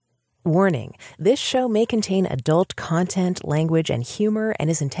Warning, this show may contain adult content, language, and humor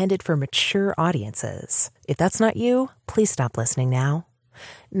and is intended for mature audiences. If that's not you, please stop listening now.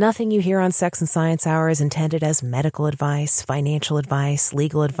 Nothing you hear on Sex and Science Hour is intended as medical advice, financial advice,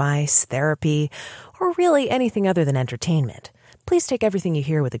 legal advice, therapy, or really anything other than entertainment. Please take everything you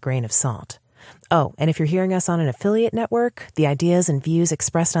hear with a grain of salt. Oh, and if you're hearing us on an affiliate network, the ideas and views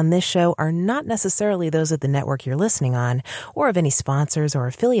expressed on this show are not necessarily those of the network you're listening on or of any sponsors or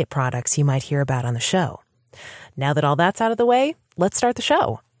affiliate products you might hear about on the show. Now that all that's out of the way, let's start the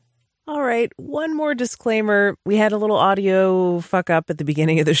show. All right, one more disclaimer. We had a little audio fuck up at the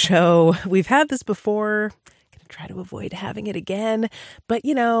beginning of the show. We've had this before. I'm going to try to avoid having it again. But,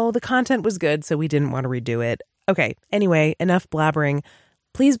 the content was good, so we didn't want to redo it. Okay, anyway, enough blabbering.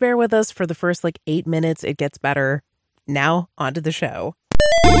 Please bear with us for the first 8 minutes. It gets better. Now, on to the show.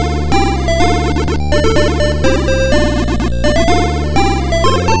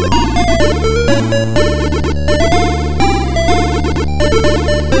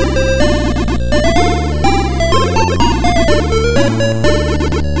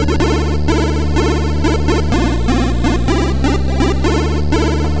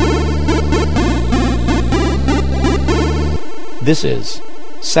 This is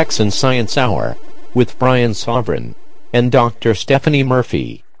Sex and Science Hour with Brian Sovereign and Dr. Stephanie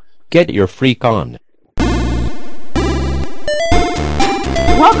Murphy. Get your freak on.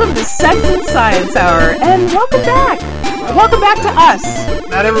 Welcome to Sex and Science Hour, and welcome back. Welcome back to us.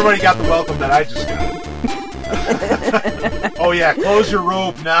 Not everybody got the welcome that I just got. Oh yeah, close your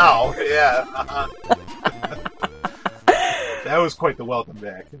robe now. Yeah. That was quite the welcome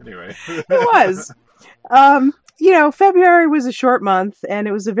back. Anyway. It was. February was a short month, and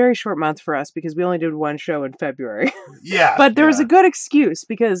it was a very short month for us because we only did one show in February. Yeah. But there was a good excuse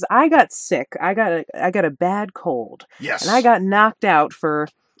because I got sick. I got a bad cold. Yes. And I got knocked out for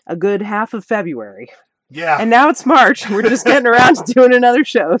a good half of February. Yeah. And now it's March, and we're just getting around to doing another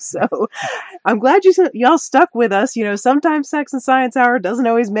show. So I'm glad y'all stuck with us. Sometimes Sex and Science Hour doesn't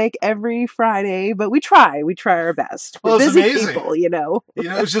always make every Friday, but we try. We try our best. Well, we're it's busy amazing. people,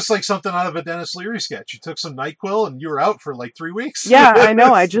 It was just like something out of a Dennis Leary sketch. You took some NyQuil, and you were out for 3 weeks. Yeah, I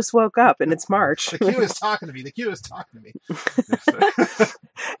know. I just woke up, and it's March. The Q is talking to me.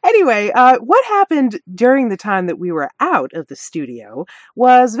 Anyway, what happened during the time that we were out of the studio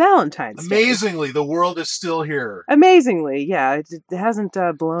was Valentine's Day. Amazingly, the world is still here. Amazingly, yeah. It hasn't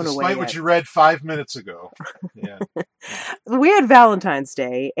blown away Despite what yet. you read 5 minutes ago. Yeah. We had Valentine's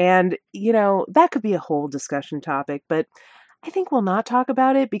Day, and, that could be a whole discussion topic, but I think we'll not talk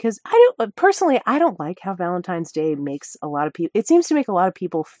about it because I don't like how Valentine's Day makes a lot of people, it seems to make a lot of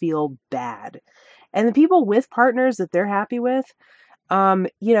people feel bad. And the people with partners that they're happy with,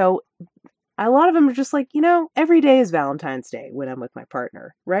 a lot of them are just every day is Valentine's Day when I'm with my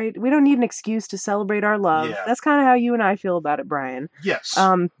partner, right? We don't need an excuse to celebrate our love. Yeah. That's kind of how you and I feel about it, Brian. Yes.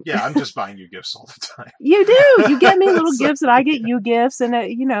 Yeah, I'm just buying you gifts all the time. You do. You get me little gifts and I get you gifts. And,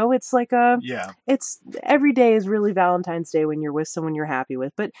 it's it's every day is really Valentine's Day when you're with someone you're happy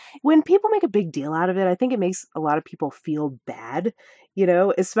with. But when people make a big deal out of it, I think it makes a lot of people feel bad,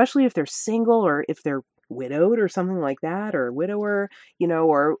 especially if they're single or if they're widowed or something like that, or widower,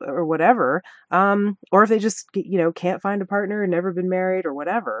 or whatever, or if they just can't find a partner and never been married or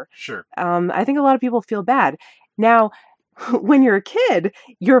whatever. Sure. I think a lot of people feel bad. Now, when you're a kid,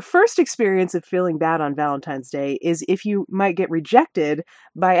 your first experience of feeling bad on Valentine's Day is if you might get rejected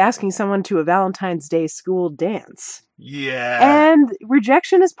by asking someone to a Valentine's Day school dance. Yeah. And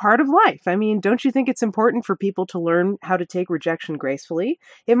rejection is part of life. I mean, don't you think it's important for people to learn how to take rejection gracefully?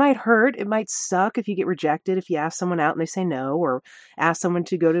 It might hurt. It might suck if you get rejected, if you ask someone out and they say no, or ask someone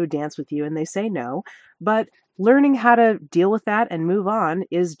to go to a dance with you and they say no. But learning how to deal with that and move on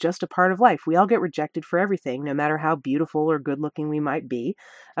is just a part of life. We all get rejected for everything, no matter how beautiful or good looking we might be.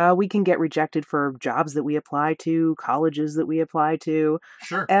 We can get rejected for jobs that we apply to, colleges that we apply to.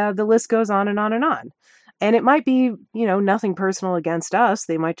 Sure. The list goes on and on and on. And it might be, nothing personal against us.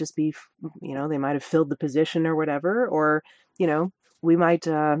 They might just be, they might have filled the position or whatever, or, we might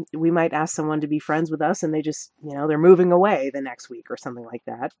ask someone to be friends with us and they just, they're moving away the next week or something like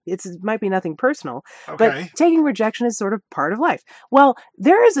that. It might be nothing personal, Okay. but taking rejection is sort of part of life. Well,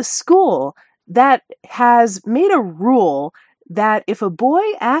 there is a school that has made a rule that if a boy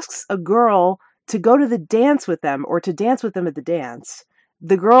asks a girl to go to the dance with them or to dance with them at the dance,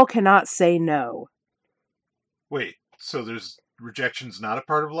 the girl cannot say no. Wait, so there's rejection's not a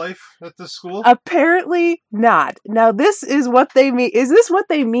part of life at this school? Apparently not. Now, this is what they mean. Is this what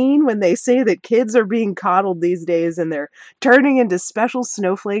they mean when they say that kids are being coddled these days and they're turning into special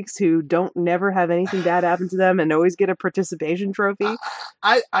snowflakes who don't never have anything bad happen to them and always get a participation trophy?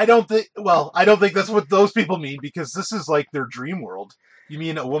 I don't think that's what those people mean, because this is like their dream world. You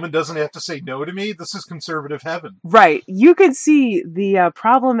mean a woman doesn't have to say no to me? This is conservative heaven. Right. You could see the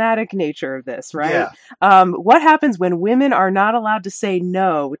problematic nature of this, right? Yeah. What happens when women are not allowed to say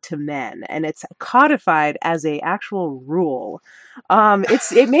no to men? And it's codified as a actual rule.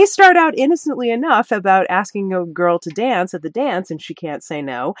 It may start out innocently enough about asking a girl to dance at the dance and she can't say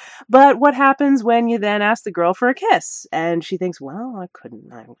no. But what happens when you then ask the girl for a kiss and she thinks, well, I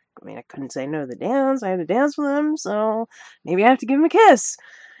couldn't say no to the dance. I had to dance with him, so maybe I have to give him a kiss.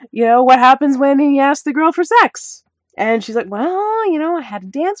 You know, what happens when you ask the girl for sex? And she's like, well, you know, I had to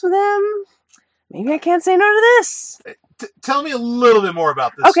dance with him. Maybe I can't say no to this. Tell me a little bit more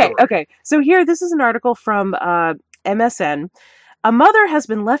about this story. Okay. So here, this is an article from MSN. A mother has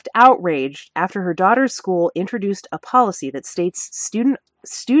been left outraged after her daughter's school introduced a policy that states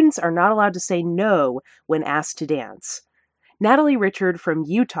students are not allowed to say no when asked to dance. Natalie Richard from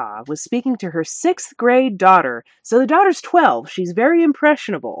Utah was speaking to her 6th grade daughter. So the daughter's 12. She's very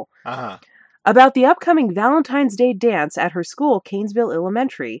impressionable. Uh-huh. About the upcoming Valentine's Day dance at her school, Canesville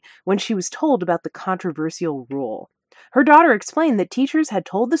Elementary, when she was told about the controversial rule. Her daughter explained that teachers had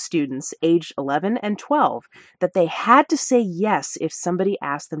told the students, aged 11 and 12, that they had to say yes if somebody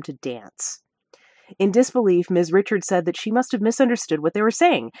asked them to dance. In disbelief, Ms. Richard said that she must have misunderstood what they were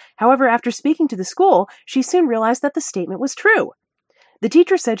saying. However, after speaking to the school, she soon realized that the statement was true. The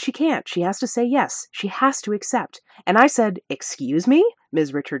teacher said she can't. She has to say yes. She has to accept. And I said, excuse me?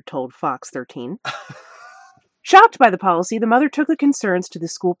 Ms. Richard told Fox 13. Shocked by the policy, the mother took the concerns to the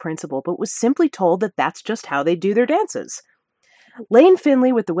school principal, but was simply told that that's just how they do their dances. Lane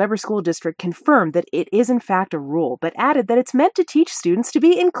Finley with the Weber School District confirmed that it is in fact a rule, but added that it's meant to teach students to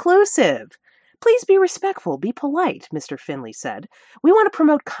be inclusive. Please be respectful, be polite, Mr. Finley said. We want to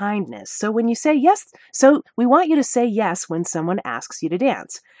promote kindness, so when you say yes, so we want you to say yes when someone asks you to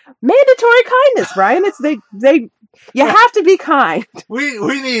dance. Mandatory kindness, Brian. You have to be kind.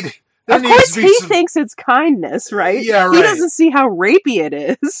 We need. Of course, he thinks it's kindness, right? Yeah, right. He doesn't see how rapey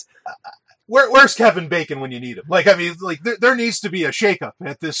it is. Where's Kevin Bacon when you need him? There needs to be a shakeup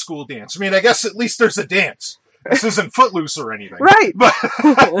at this school dance. I mean, I guess at least there's a dance. This isn't Footloose or anything, right? But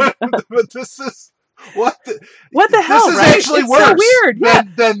this is what the hell? This is right? actually it's worse. So weird, yeah.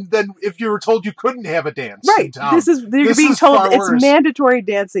 Than if you were told you couldn't have a dance. Right. In town. You're being told it's worse. Mandatory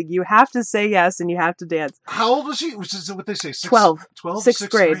dancing. You have to say yes and you have to dance. How old was she? Which is what they say? 12. 12? Sixth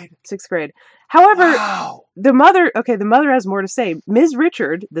grade. However, wow. the mother has more to say. Ms.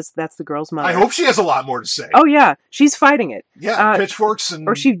 Richard, that's the girl's mother. I hope she has a lot more to say. Oh yeah, she's fighting it. Yeah, pitchforks and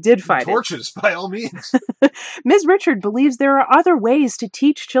or she did fight torches by all means. Ms. Richard believes there are other ways to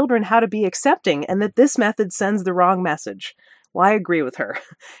teach children how to be accepting and that this method sends the wrong message. Well, I agree with her.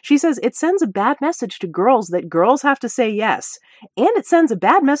 She says it sends a bad message to girls that girls have to say yes, and it sends a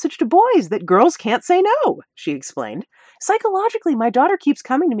bad message to boys that girls can't say no, she explained. Psychologically, my daughter keeps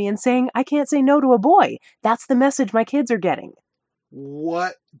coming to me and saying, I can't say no to a boy. That's the message my kids are getting.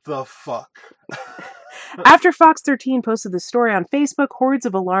 What the fuck? After Fox 13 posted the story on Facebook, hordes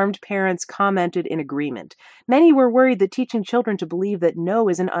of alarmed parents commented in agreement. Many were worried that teaching children to believe that no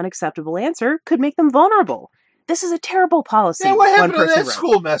is an unacceptable answer could make them vulnerable. This is a terrible policy. Yeah, what happened to that wrote.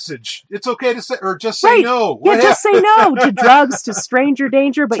 School message? It's okay to say, or just say no. Just say no to drugs, to stranger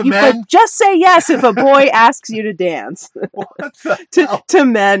danger, but but just say yes if a boy asks you to dance. What the hell? To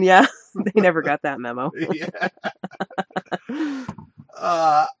men, yeah. They never got that memo. Yeah.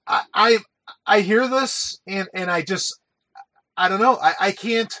 I hear this and I don't know. I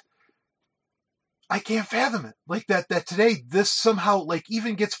can't fathom it. Like that today this somehow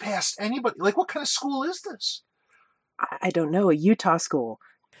even gets past anybody. Like, what kind of school is this? I don't know, a Utah school.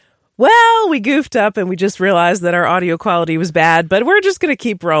 Well, we goofed up and we just realized that our audio quality was bad, but we're just going to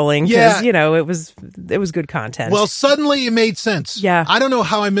keep rolling because, it was good content. Well, suddenly it made sense. Yeah. I don't know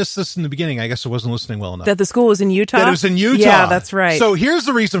how I missed this in the beginning. I guess I wasn't listening well enough. That the school was in Utah? That it was in Utah. Yeah, that's right. So here's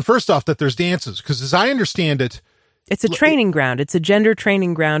the reason, first off, that there's dances, because as I understand it, it's a training ground. It's a gender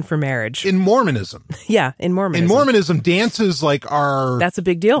training ground for marriage. In Mormonism. Yeah, in Mormonism. In Mormonism, dances are... That's a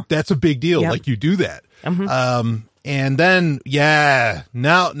big deal. That's a big deal. Yep. Like, you do that. Mm-hmm. And then,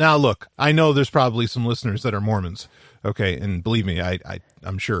 now look, I know there's probably some listeners that are Mormons. Okay, and believe me,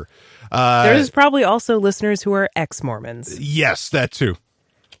 I'm sure. There's probably also listeners who are ex-Mormons. Yes, that too.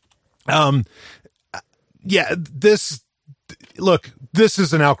 This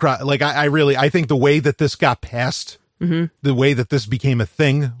is an outcry. Like, I think the way that this got passed The way that this became a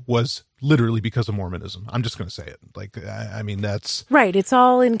thing was literally because of Mormonism. I'm just going to say it. Like, I mean, that's right. It's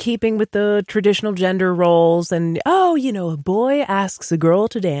all in keeping with the traditional gender roles. And, a boy asks a girl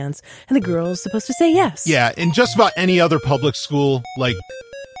to dance and the girl is supposed to say yes. Yeah. In just about any other public school, like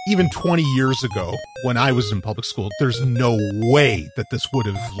even 20 years ago when I was in public school, there's no way that this would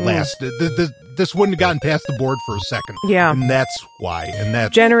have lasted. This wouldn't have gotten past the board for a second. Yeah. And that's why. And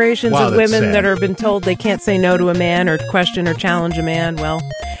that's generations of women sad. that have been told they can't say no to a man or question or challenge a man. Well,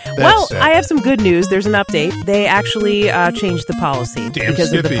 sad. I have some good news. There's an update. They actually changed the policy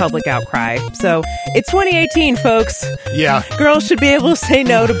because of the public outcry. So it's 2018, folks. Yeah. Girls should be able to say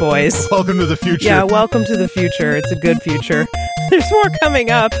no to boys. Welcome to the future. Yeah, welcome to the future. It's a good future. There's more coming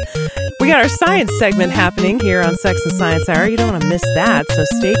up. We got our science segment happening here on Sex and Science Hour. You don't want to miss that, so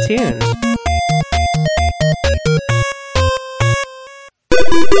stay tuned.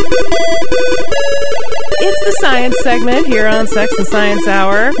 It's the science segment here on Sex and Science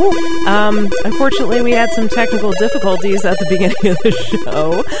Hour. Unfortunately, we had some technical difficulties at the beginning of the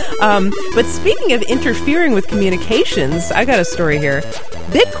show. But speaking of interfering with communications, I got a story here.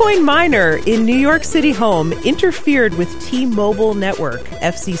 Bitcoin miner in New York City home interfered with T-Mobile network,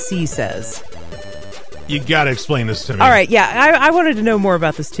 FCC says. You got to explain this to me. All right, yeah, I wanted to know more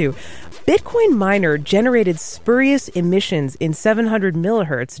about this too. Bitcoin miner generated spurious emissions in 700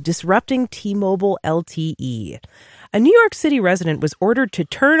 millihertz, disrupting T-Mobile LTE. A New York City resident was ordered to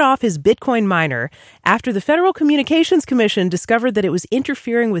turn off his Bitcoin miner after the Federal Communications Commission discovered that it was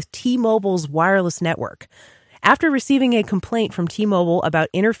interfering with T-Mobile's wireless network. After receiving a complaint from T-Mobile about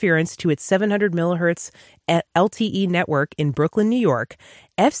interference to its 700 millihertz LTE network in Brooklyn, New York,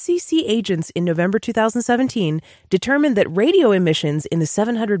 FCC agents in November 2017 determined that radio emissions in the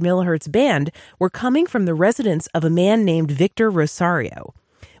 700 millihertz band were coming from the residence of a man named Victor Rosario.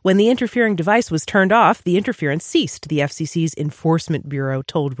 When the interfering device was turned off, the interference ceased, the FCC's Enforcement Bureau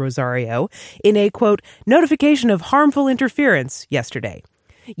told Rosario in a, quote, notification of harmful interference yesterday.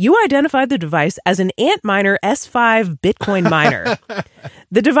 You identified the device as an Antminer S05 Bitcoin miner.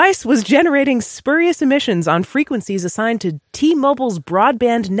 The device was generating spurious emissions on frequencies assigned to T-Mobile's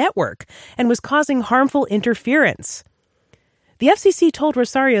broadband network and was causing harmful interference. The FCC told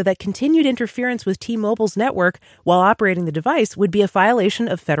Rosario that continued interference with T-Mobile's network while operating the device would be a violation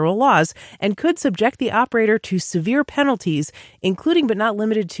of federal laws and could subject the operator to severe penalties, including but not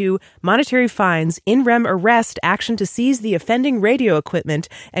limited to monetary fines, in-rem arrest, action to seize the offending radio equipment,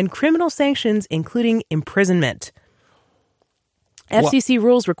 and criminal sanctions, including imprisonment. FCC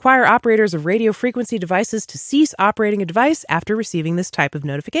rules require operators of radio frequency devices to cease operating a device after receiving this type of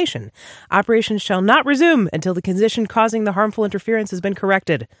notification. Operations shall not resume until the condition causing the harmful interference has been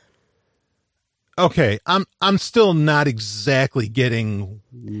corrected. Okay, I'm still not exactly getting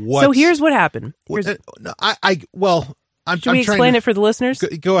what. So here's what happened. Should we explain it for the listeners?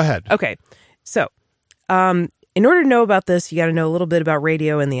 Go ahead. Okay, so in order to know about this, you got to know a little bit about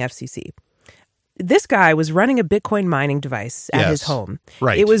radio and the FCC. This guy was running a Bitcoin mining device at his home.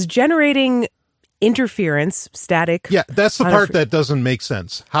 Right. It was generating interference, static. Yeah, that's the part that doesn't make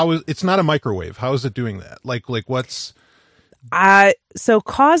sense. It's not a microwave. How is it doing that? Like what's... So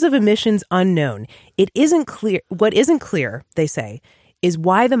cause of emissions unknown. It isn't clear. What isn't clear, they say, is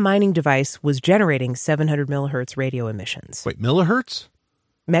why the mining device was generating 700 millihertz radio emissions. Wait, millihertz?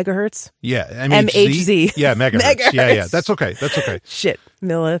 Megahertz? Yeah, I mean MHz. Yeah, megahertz. Yeah, that's okay. Shit,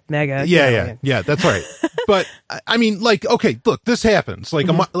 mega. Yeah, that's all right. But I mean, like, okay, look, this happens. Like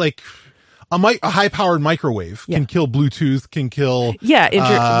a high-powered microwave can kill Bluetooth, can kill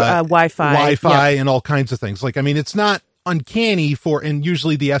Wi-Fi, and all kinds of things. Like, I mean, it's not uncanny and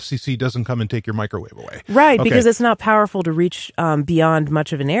usually the FCC doesn't come and take your microwave away. Right, okay. Because it's not powerful to reach beyond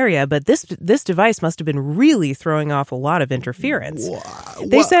much of an area, but this device must have been really throwing off a lot of interference.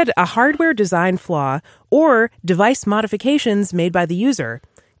 They said a hardware design flaw or device modifications made by the user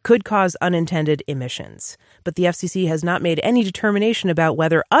could cause unintended emissions. But the FCC has not made any determination about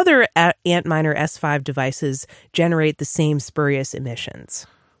whether other Antminer S05 devices generate the same spurious emissions.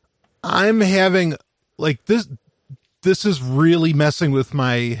 I'm having, like, this is really messing with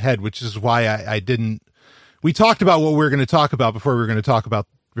my head, which is why I didn't. We talked about what we were going to talk about before we were going to talk about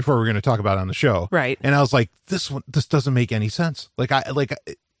it on the show, right? And I was like, this doesn't make any sense.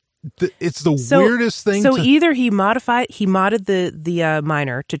 It's the weirdest thing. So either he modded the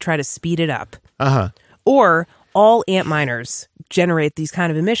miner to try to speed it up, or all Antminers generate these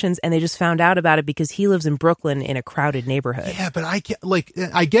kind of emissions, and they just found out about it because he lives in Brooklyn in a crowded neighborhood. Yeah, but I get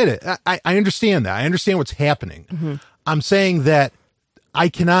it. I understand that. I understand what's happening. Mm-hmm. I'm saying that I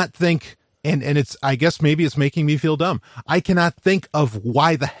cannot think, and it's, I guess maybe it's making me feel dumb. I cannot think of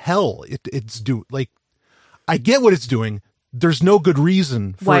why the hell it's I get what it's doing. There's no good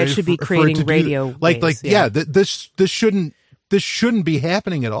reason for why it should be creating radio waves. This shouldn't be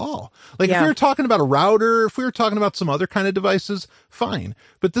happening at all. Like if we were talking about a router, if we were talking about some other kind of devices, fine.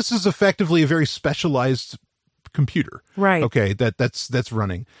 But this is effectively a very specialized computer. Right. Okay. That's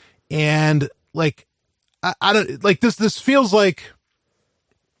running. And like, I don't like this. This feels like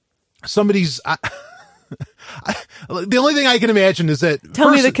somebody's, the only thing I can imagine is that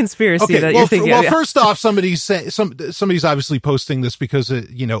tell me the conspiracy that you're thinking. Well, first off, somebody's obviously posting this because it's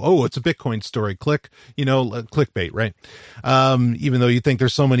a Bitcoin story. Clickbait, right? Even though you think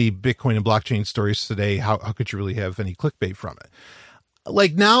there's so many Bitcoin and blockchain stories today, how could you really have any clickbait from it?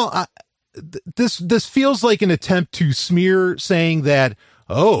 Like now, this feels like an attempt to smear, saying that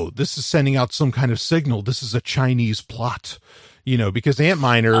this is sending out some kind of signal. This is a Chinese plot. Because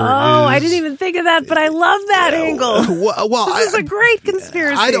Antminer. I didn't even think of that, but I love that angle. This is a great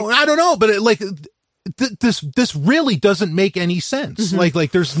conspiracy. I don't know, but this really doesn't make any sense. Mm-hmm.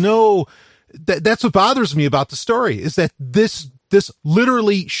 Like there's no. That's what bothers me about the story is that this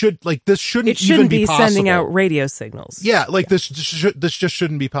literally shouldn't even be possible. Sending out radio signals. Yeah, this just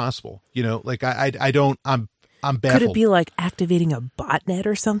shouldn't be possible. I'm baffled. Could it be like activating a botnet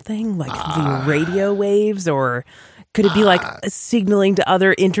or something, like the radio waves, or could it be like signaling to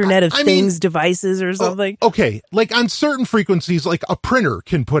other Internet of Things devices or something? Okay, like on certain frequencies, like a printer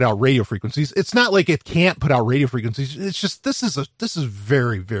can put out radio frequencies. It's not like it can't put out radio frequencies. It's just this is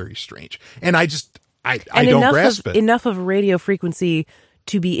very, very strange, and I don't grasp it. Enough of a radio frequency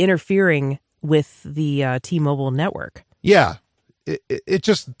to be interfering with the T-Mobile network. Yeah. It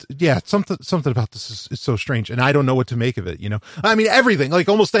just something about this is so strange, and I don't know what to make of it. I mean, everything, like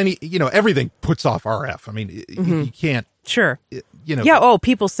almost any, everything puts off RF. I mean, you can't. Sure. Yeah.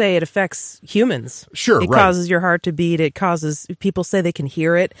 People say it affects humans. Sure. It causes your heart to beat. People say they can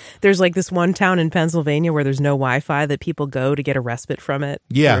hear it. There's like this one town in Pennsylvania where there's no Wi-Fi that people go to get a respite from it.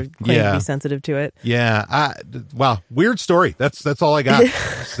 Yeah. Claim to be sensitive to it. Yeah. Wow. Weird story. That's all I got.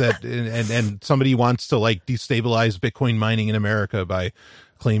 and somebody wants to like destabilize Bitcoin mining in America by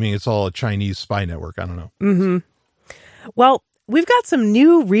claiming it's all a Chinese spy network. I don't know. Mm-hmm. Well, we've got some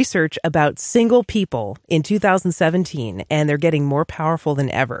new research about single people in 2017, and they're getting more powerful than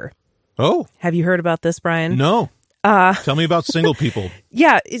ever. Oh. Have you heard about this, Brian? No. Tell me about single people.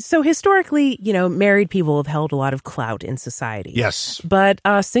 Yeah. So historically, married people have held a lot of clout in society. Yes. But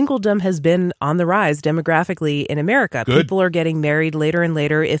singledom has been on the rise demographically in America. Good. People are getting married later and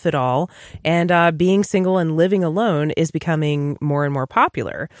later, if at all. And being single and living alone is becoming more and more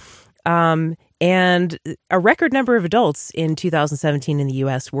popular. And a record number of adults in 2017 in the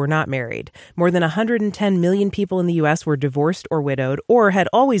U.S. were not married. More than 110 million people in the U.S. were divorced or widowed or had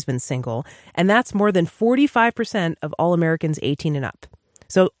always been single. And that's more than 45% of all Americans 18 and up.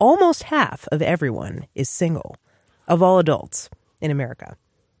 So almost half of everyone is single, of all adults in America.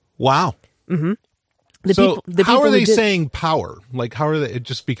 Wow. Mm-hmm. How are they saying power? Like, how are they,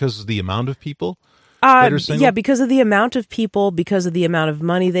 just because of the amount of people? Yeah, because of the amount of people, because of the amount of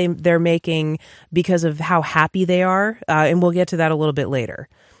money they're making, because of how happy they are, and we'll get to that a little bit later.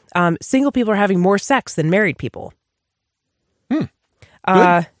 Single people are having more sex than married people.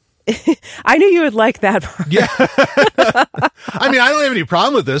 I knew you would like that part. Yeah. I mean, I don't have any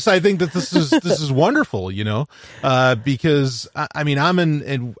problem with this. I think that this is wonderful, because I mean,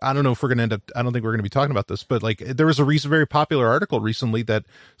 and I don't know if we're going to end up, I don't think we're going to be talking about this, but like there was a very popular article recently that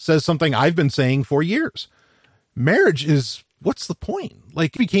says something I've been saying for years. Marriage what's the point?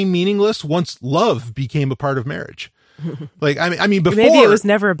 Like, it became meaningless once love became a part of marriage. Like, I mean, before, maybe it was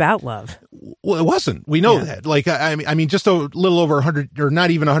never about love. Well, it wasn't. We know that. Like, I mean, just a little over 100, or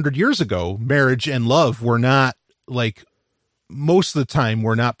not even 100 years ago, marriage and love were not, like, most of the time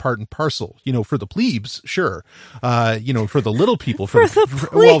were not part and parcel. For the plebes, sure. For the little people, for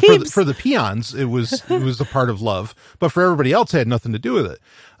the peons, it was a part of love. But for everybody else, it had nothing to do with it.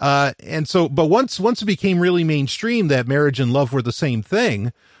 And so, but once it became really mainstream that marriage and love were the same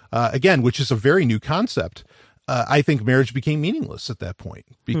thing, again, which is a very new concept. I think marriage became meaningless at that point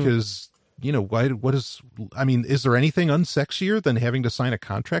because, is there anything unsexier than having to sign a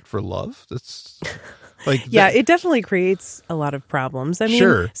contract for love? That's like, it definitely creates a lot of problems. I mean,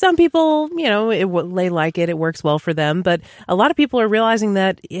 sure. Some people, they like it. It works well for them. But a lot of people are realizing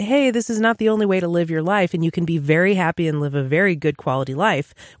that, hey, this is not the only way to live your life. And you can be very happy and live a very good quality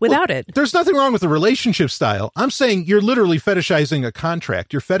life without it. There's nothing wrong with the relationship style. I'm saying you're literally fetishizing a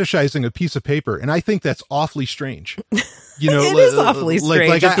contract. You're fetishizing a piece of paper. And I think that's awfully strange. It is awfully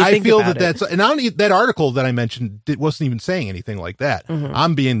strange. I feel that's, and that article that I mentioned, it wasn't even saying anything like that. Mm-hmm.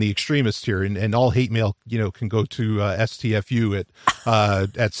 I'm being the extremist here, and all hate mail well, can go to STFU at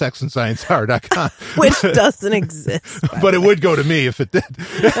sexandsciencehour.com. Which doesn't exist. But it would go to me if it did.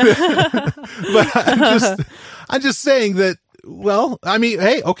 But I'm just saying that, well, I mean,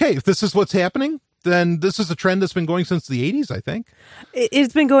 hey, okay, if this is what's happening, then this is a trend that's been going since the 80s, I think.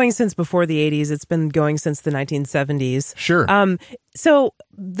 It's been going since before the 80s. It's been going since the 1970s. Sure. So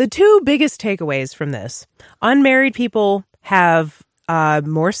the two biggest takeaways from this: unmarried people have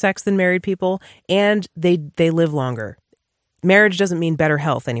more sex than married people, and they live longer. Marriage doesn't mean better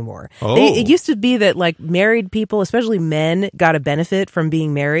health anymore. Oh. It used to be that like married people, especially men, got a benefit from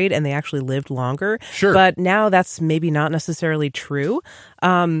being married and they actually lived longer. Sure. But now that's maybe not necessarily true.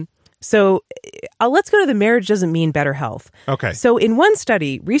 So let's go to the marriage doesn't mean better health. Okay. So in one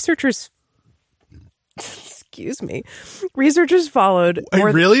study, researchers followed...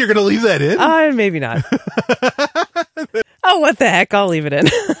 Really? You're going to leave that in? Maybe not. Oh, what the heck? I'll leave it in.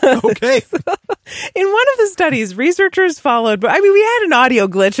 Okay. In one of the studies, researchers followed... I mean, we had an audio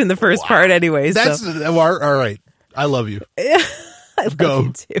glitch in the first part anyway. That's all right. I love you. I love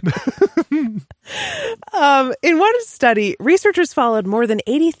you too. In one study, researchers followed more than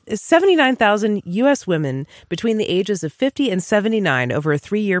 79,000 U.S. women between the ages of 50 and 79 over a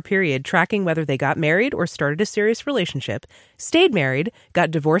 3-year period, tracking whether they got married or started a serious relationship, stayed married,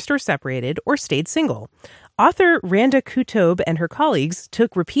 got divorced or separated, or stayed single. Author Randa Kutob and her colleagues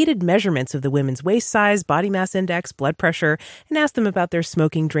took repeated measurements of the women's waist size, body mass index, blood pressure, and asked them about their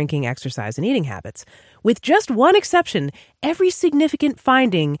smoking, drinking, exercise, and eating habits. With just one exception, every significant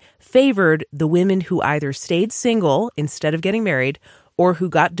finding favored the women who either stayed single instead of getting married or who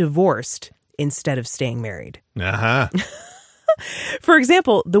got divorced instead of staying married. Uh-huh. For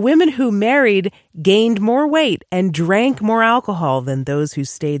example, the women who married gained more weight and drank more alcohol than those who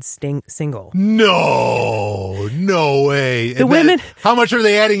stayed single. No way. How much are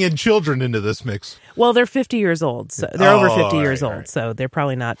they adding in children into this mix? Well, they're 50 years old. So they're over 50 years old, so they're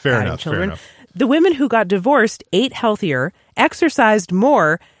probably not adding children. The women who got divorced ate healthier, exercised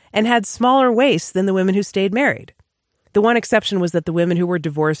more, and had smaller waists than the women who stayed married. The one exception was that the women who were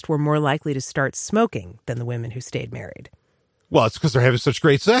divorced were more likely to start smoking than the women who stayed married. Well, it's because they're having such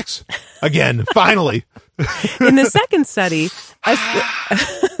great sex. Again, finally. In the second study,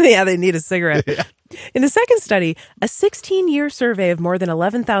 yeah, they need a cigarette. Yeah. In the second study, a 16-year survey of more than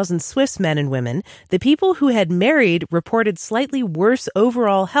 11,000 Swiss men and women, the people who had married reported slightly worse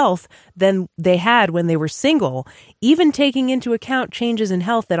overall health than they had when they were single, even taking into account changes in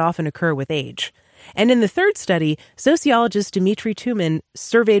health that often occur with age. And in the third study, sociologist Dimitri Tumin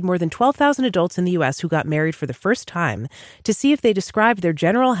surveyed more than 12,000 adults in the U.S. who got married for the first time to see if they described their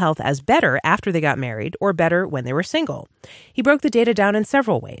general health as better after they got married or better when they were single. He broke the data down in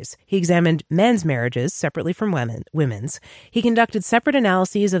several ways. He examined men's marriages separately from women's. He conducted separate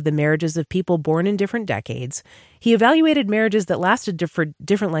analyses of the marriages of people born in different decades. He evaluated marriages that lasted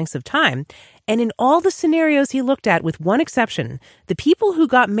different lengths of time. And in all the scenarios he looked at, with one exception, the people who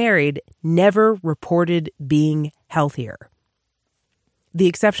got married never reported being healthier. The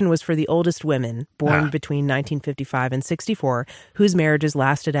exception was for the oldest women, born between 1955 and 64, whose marriages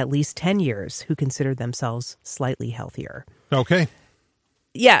lasted at least 10 years, who considered themselves slightly healthier. Okay.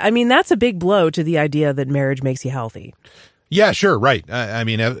 Yeah, I mean, that's a big blow to the idea that marriage makes you healthy. Yeah, sure, right.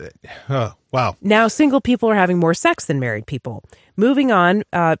 Wow. Now, single people are having more sex than married people. Moving on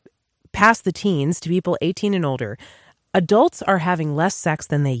past the teens to people 18 and older, adults are having less sex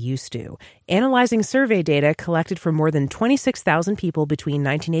than they used to. Analyzing survey data collected from more than 26,000 people between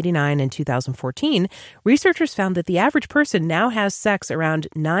 1989 and 2014, researchers found that the average person now has sex around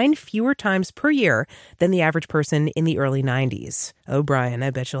 9 fewer times per year than the average person in the early 90s. Oh, Brian,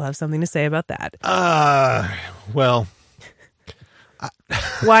 I bet you'll have something to say about that. Well...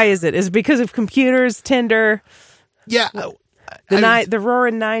 Why is it? Is it because of computers, Tinder? Yeah. The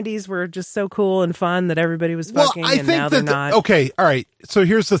roaring 90s were just so cool and fun that everybody was fucking, and now they're not. Okay, all right. So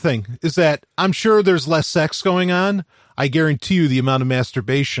here's the thing, is that I'm sure there's less sex going on. I guarantee you the amount of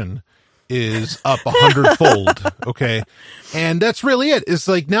masturbation is up 100-fold, okay? And that's really it. It's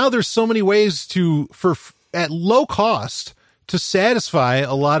like now there's so many ways at low cost to satisfy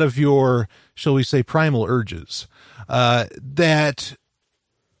a lot of your, shall we say, primal urges. That,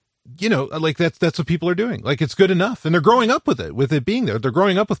 like that's what people are doing. Like, it's good enough, and they're growing up with it being there. They're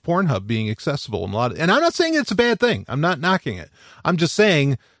growing up with Pornhub being accessible and I'm not saying it's a bad thing. I'm not knocking it. I'm just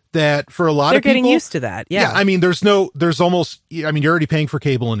saying that for a lot of people, they're getting used to that. Yeah. I mean, you're already paying for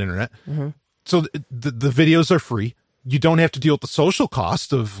cable and internet. Mm-hmm. So the videos are free. you don't have to deal with the social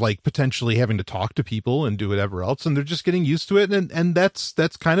cost of like potentially having to talk to people and do whatever else. And they're just getting used to it. And that's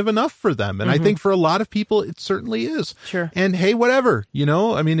kind of enough for them. And I think for a lot of people, it certainly is. Sure. And hey, whatever,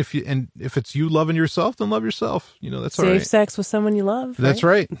 I mean, if it's you loving yourself, then love yourself. That's all right. Safe sex with someone you love. That's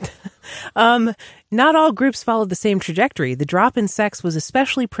right. Not all groups followed the same trajectory. The drop in sex was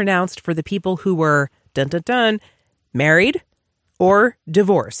especially pronounced for the people who were, married or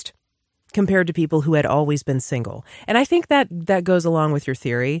divorced, compared to people who had always been single. And I think that goes along with your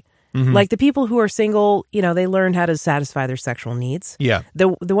theory. Like the people who are single, they learned how to satisfy their sexual needs. Yeah.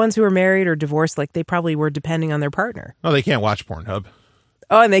 The ones who are married or divorced, like they probably were depending on their partner. Oh, they can't watch Pornhub.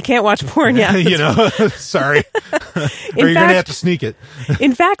 Oh, and they can't watch porn, yeah. Sorry. Or you're going to have to sneak it.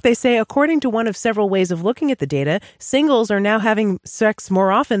 In fact, they say, according to one of several ways of looking at the data, singles are now having sex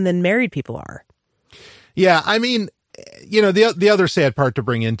more often than married people are. Yeah, I mean, the other sad part to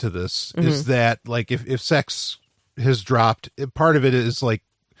bring into this is that, like, if sex has dropped, part of it is, like,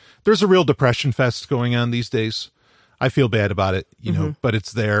 there's a real depression fest going on these days. I feel bad about it, but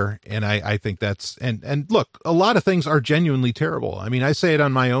it's there. And I think that's, and look, a lot of things are genuinely terrible. I mean, I say it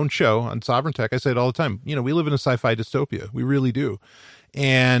on my own show on Sovereign Tech. I say it all the time. We live in a sci-fi dystopia. We really do.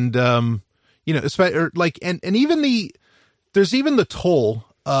 And, there's even the toll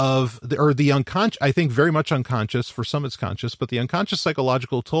of the unconscious, I think very much unconscious, for some it's conscious, but the unconscious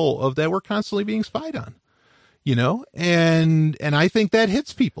psychological toll of that we're constantly being spied on. And I think that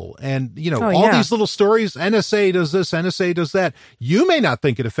hits people. And, these little stories, NSA does this, NSA does that. You may not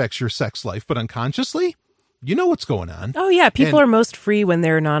think it affects your sex life, but unconsciously, what's going on. Oh, yeah. People are most free when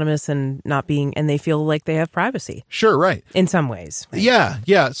they're anonymous and and they feel like they have privacy. Sure. Right. In some ways. Right? Yeah.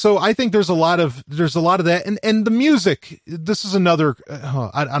 Yeah. So I think there's a lot of that. And the music, this is another,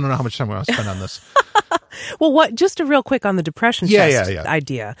 I don't know how much time I want to spend on this. Well, just a real quick on the depression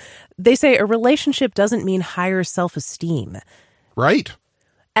idea. They say a relationship doesn't mean higher self-esteem. Right.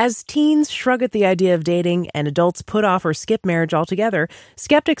 As teens shrug at the idea of dating and adults put off or skip marriage altogether,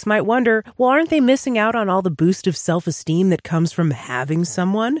 skeptics might wonder, well, aren't they missing out on all the boost of self-esteem that comes from having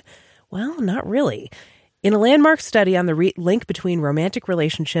someone? Well, not really. In a landmark study on the link between romantic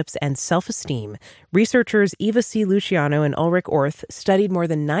relationships and self-esteem, researchers Eva C. Luciano and Ulrich Orth studied more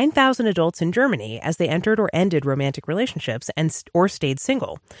than 9,000 adults in Germany as they entered or ended romantic relationships or stayed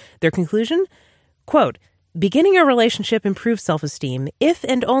single. Their conclusion? Quote, beginning a relationship improves self-esteem if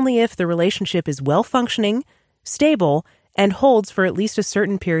and only if the relationship is well-functioning, stable, and holds for at least a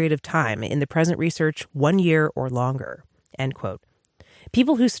certain period of time, in the present research, 1 year or longer. End quote.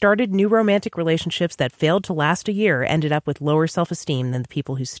 People who started new romantic relationships that failed to last a year ended up with lower self-esteem than the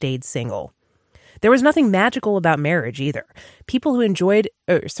people who stayed single. There was nothing magical about marriage either. People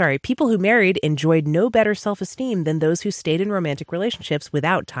who married enjoyed no better self-esteem than those who stayed in romantic relationships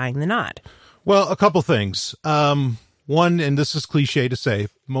without tying the knot. Well, a couple things. One, and this is cliche to say,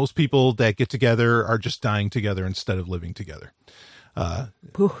 most people that get together are just dying together instead of living together.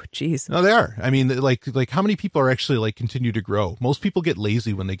 Geez. No, they are. I mean, like how many people are actually like continue to grow? Most people get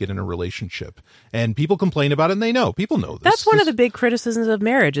lazy when they get in a relationship, and people complain about it, and people know this. That's one of the big criticisms of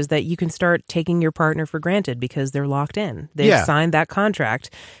marriage, is that you can start taking your partner for granted because they're locked in. They've signed that contract.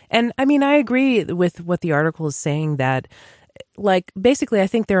 And I mean, I agree with what the article is saying, that like, basically, I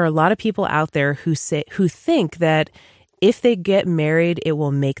think there are a lot of people out there who think that if they get married, it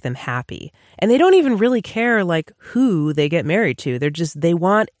will make them happy. And they don't even really care, like, who they get married to. They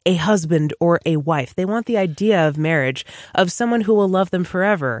want a husband or a wife. They want the idea of marriage, of someone who will love them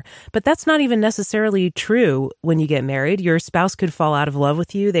forever. But that's not even necessarily true when you get married. Your spouse could fall out of love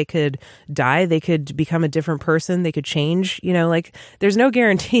with you. They could die. They could become a different person. They could change. There's no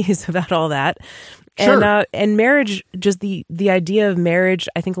guarantees about all that. Sure. And marriage, just the idea of marriage,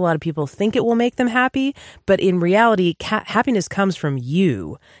 I think a lot of people think it will make them happy, but in reality, happiness comes from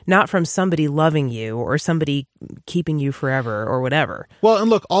you, not from somebody loving you or somebody keeping you forever or whatever. Well, and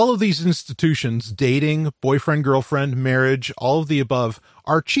look, all of these institutions, dating, boyfriend, girlfriend, marriage, all of the above,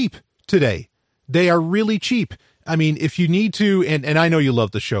 are cheap today. They are really cheap. I mean, if you need to, and I know you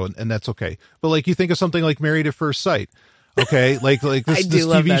love the show, and that's okay, but like you think of something like Married at First Sight. Okay, like this, I do this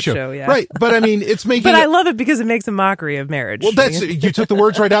love TV that show, yeah. Right? But I mean, it's making. But I love it because it makes a mockery of marriage. Well, you took the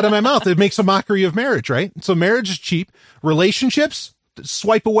words right out of my mouth. It makes a mockery of marriage, right? So marriage is cheap. Relationships,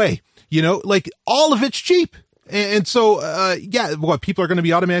 swipe away. Like all of it's cheap. And so, what, people are going to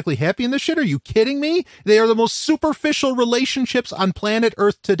be automatically happy in this shit? Are you kidding me? They are the most superficial relationships on planet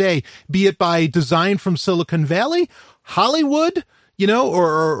Earth today, be it by design from Silicon Valley, Hollywood,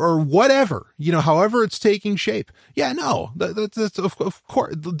 or whatever, however it's taking shape. Yeah, no, that's of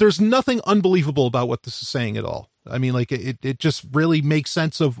course, there's nothing unbelievable about what this is saying at all. I mean, like it just really makes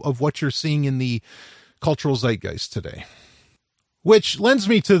sense of what you're seeing in the cultural zeitgeist today, which lends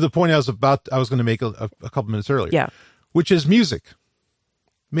me to the point I was going to make a couple minutes earlier. Yeah. Which is music.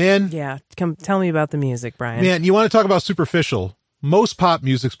 Man. Yeah. Come tell me about the music, Brian. Man, you want to talk about superficial? Most pop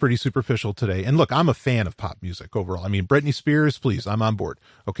music's pretty superficial today. And look, I'm a fan of pop music overall. I mean, Britney Spears, please, I'm on board.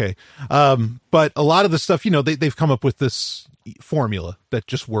 Okay. But a lot of the stuff, they've come up with this formula that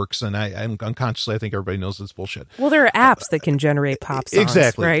just works. And I'm unconsciously, I think everybody knows it's bullshit. Well, there are apps that can generate pop songs,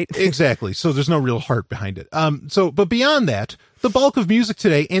 exactly, right? Exactly. So there's no real heart behind it. But beyond that, the bulk of music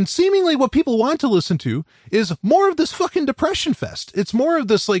today, and seemingly what people want to listen to, is more of this fucking depression fest. It's more of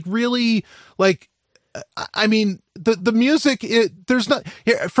this, like, really, like, I mean, the music, there's not,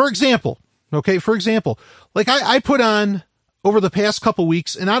 here, for example, like I put on over the past couple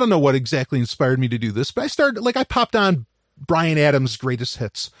weeks, and I don't know what exactly inspired me to do this, but I popped on Bryan Adams' greatest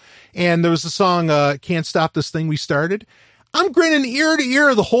hits, and there was the song, Can't Stop This Thing We Started. I'm grinning ear to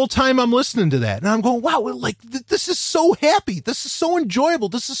ear the whole time I'm listening to that. And I'm going, wow, like, this is so happy. This is so enjoyable.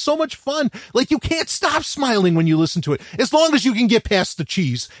 This is so much fun. Like, you can't stop smiling when you listen to it. As long as you can get past the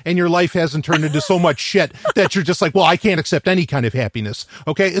cheese and your life hasn't turned into so much shit that you're just like, well, I can't accept any kind of happiness.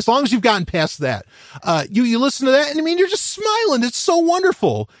 Okay. As long as you've gotten past that, you listen to that, and I mean, you're just smiling. It's so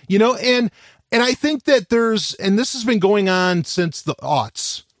wonderful, and I think that and this has been going on since the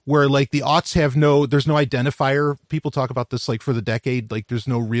aughts, where like the aughts there's no identifier. People talk about this like for the decade, like there's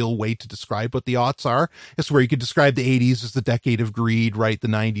no real way to describe what the aughts are. It's where you could describe the 80s as the decade of greed, right? The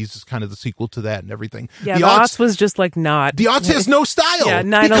 90s is kind of the sequel to that and everything. Yeah, the aughts was just like not. The aughts has no style. Yeah,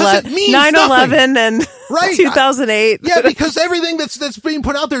 9/11 and right. 2008. Yeah, because everything that's being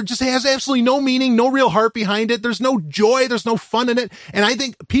put out there just has absolutely no meaning, no real heart behind it. There's no joy, there's no fun in it. And I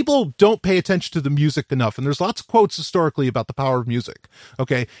think people don't pay attention to the music enough. And there's lots of quotes historically about the power of music.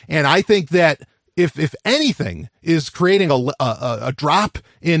 Okay. And I think that if anything is creating a drop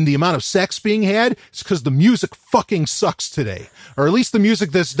in the amount of sex being had, it's because the music fucking sucks today, or at least the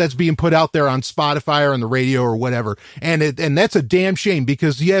music that's being put out there on Spotify or on the radio or whatever. And that's a damn shame,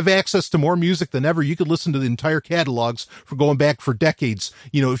 because you have access to more music than ever. You could listen to the entire catalogs for going back for decades,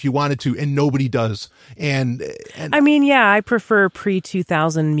 if you wanted to, and nobody does. And I mean, yeah, I prefer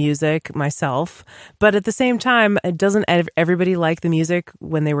pre-2000 music myself, but at the same time, doesn't everybody like the music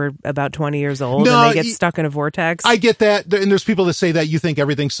when they were about 20 years old and they get stuck in a vortex? I get that. And there's people that say that you think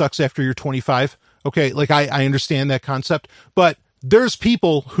everything sucks after you're 25. Okay. Like I understand that concept, but there's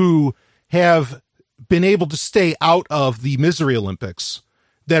people who have been able to stay out of the Misery Olympics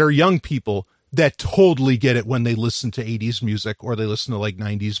that are young people that totally get it when they listen to 80s music, or they listen to like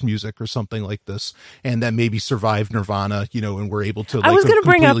 90s music or something like this, and that maybe survived Nirvana, and we're able to like, I was going to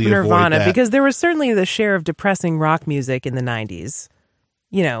bring up completely Nirvana because there was certainly the share of depressing rock music in the 90s.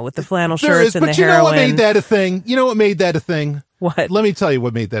 With the flannel shirts and the heroin. But what made that a thing? You know what made that a thing? What? Let me tell you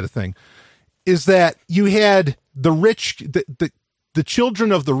what made that a thing. Is that you had the rich, the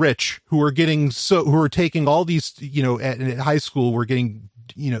children of the rich who are taking all these, at high school, were getting,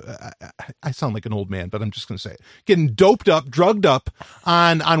 I sound like an old man, but I'm just going to say it, getting doped up, drugged up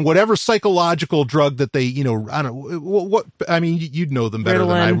on whatever psychological drug that they, I don't know what, I mean, you'd know them better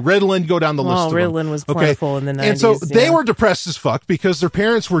than I. Ritalin, go down the list of Ritalin them. was plentiful in the 90s. And so they were depressed as fuck because their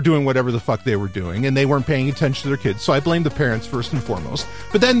parents were doing whatever the fuck they were doing, and they weren't paying attention to their kids. So I blame the parents first and foremost.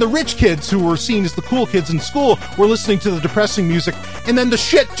 But then the rich kids who were seen as the cool kids in school were listening to the depressing music, and then the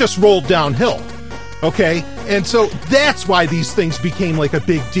shit just rolled downhill. Okay, and so that's why these things became like a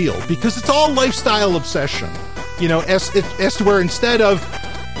big deal, because it's all lifestyle obsession, as to where instead of,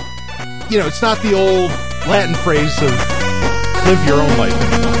 it's not the old Latin phrase of live your own life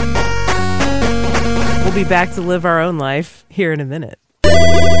anymore. We'll be back to live our own life here in a minute. This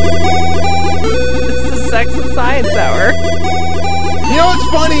is Sex and Science Hour.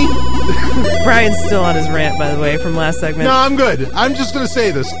 It's funny. Brian's still on his rant, by the way, from last segment. No, I'm good. I'm just going to say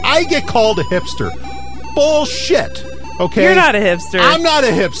this. I get called a hipster. Bullshit. Okay? You're not a hipster. I'm not a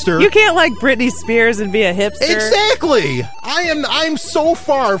hipster. You can't like Britney Spears and be a hipster. Exactly. I'm so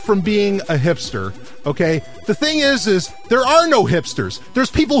far from being a hipster. Okay? The thing is there are no hipsters.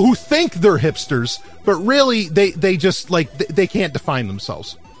 There's people who think they're hipsters, but really they just like they can't define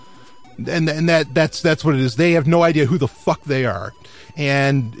themselves. And that's what it is. They have no idea who the fuck they are.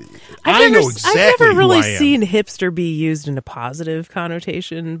 And I know exactly I've never really who I am. seen hipster be used in a positive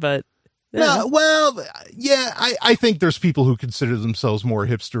connotation, but no, well, yeah, I think there's people who consider themselves more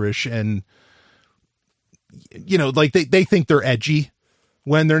hipsterish, and like they think they're edgy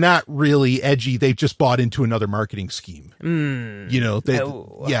when they're not really edgy. They've just bought into another marketing scheme.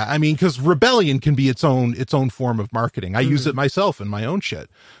 Yeah, I mean, because rebellion can be its own form of marketing. I use it myself in my own shit,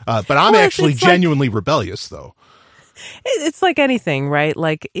 but I'm actually genuinely rebellious, though. It's like anything, right?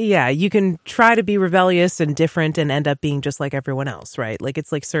 Like, yeah, you can try to be rebellious and different and end up being just like everyone else, right? Like,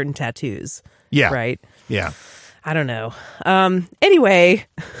 it's like certain tattoos. Yeah. Right? Yeah. I don't know. Anyway,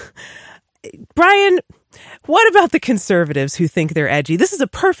 Brian, what about the conservatives who think they're edgy? This is a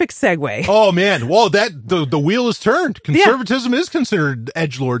perfect segue. Oh man, well the wheel is turned. Conservatism is considered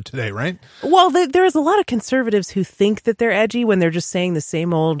edgelord today, right? Well, there's a lot of conservatives who think that they're edgy when they're just saying the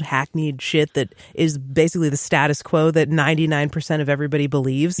same old hackneyed shit that is basically the status quo that 99% of everybody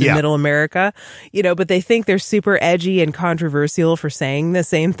believes in middle America. But they think they're super edgy and controversial for saying the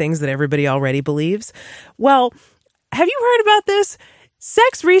same things that everybody already believes. Well, have you heard about this?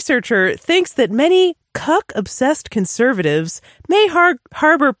 Sex researcher thinks that many cuck-obsessed conservatives may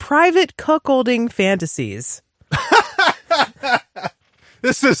harbor private cuckolding fantasies.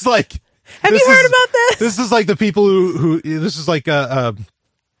 This is like... Have you heard about this? This is like the people who this is like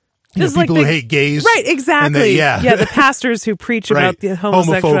This is people like who hate gays. Right, exactly. The pastors who preach about the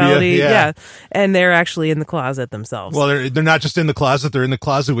homosexuality. Homophobia, and they're actually in the closet themselves. Well, they're not just in the closet, they're in the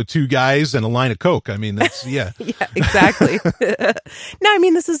closet with two guys and a line of Coke. I mean, that's, yeah. Yeah, exactly. No, I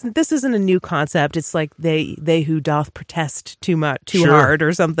mean, this isn't a new concept. It's like they who doth protest too hard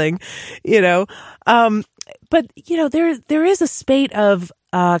or something, But, there is a spate of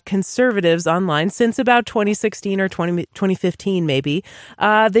conservatives online since about 2016 or 2015, maybe.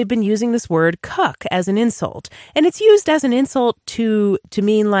 They've been using this word cuck as an insult. And it's used as an insult to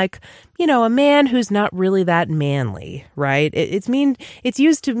mean like, a man who's not really that manly, right? It's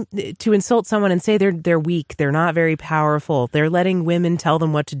used to insult someone and say they're weak, they're not very powerful, they're letting women tell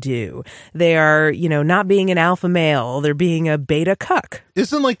them what to do. They are, not being an alpha male, they're being a beta cuck.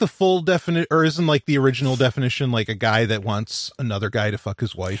 Isn't like the full definition, or isn't like the original definition like a guy that wants another guy to fuck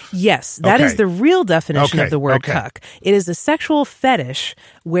his wife? Yes, that is the real definition of the word cuck. It is a sexual fetish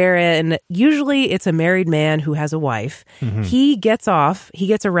wherein usually it's a married man who has a wife. Mm-hmm. He gets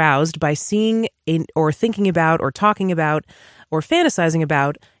aroused by seeing or thinking about or talking about or fantasizing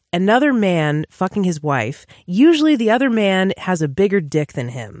about another man fucking his wife. Usually the other man has a bigger dick than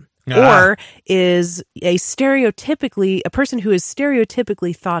him. Or is a person who is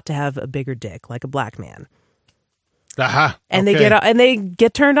stereotypically thought to have a bigger dick, like a black man. And they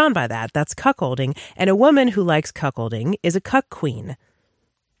get turned on by that. That's cuckolding. And a woman who likes cuckolding is a cuck queen.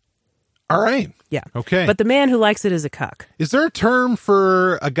 All right. Yeah. Okay. But the man who likes it is a cuck. Is there a term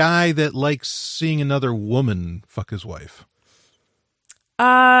for a guy that likes seeing another woman fuck his wife?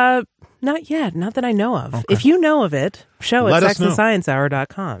 Not yet. Not that I know of. Okay. If you know of it, show at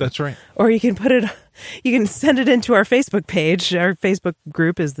sexandsciencehour.com. That's right. Or you can you can send it into our Facebook page. Our Facebook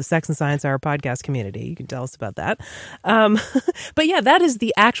group is the Sex and Science Hour podcast community. You can tell us about that. But yeah, that is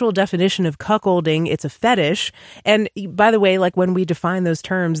the actual definition of cuckolding. It's a fetish. And by the way, like when we define those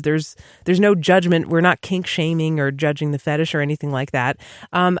terms, there's no judgment. We're not kink shaming or judging the fetish or anything like that.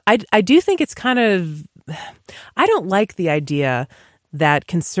 I do think it's kind of, I don't like the idea that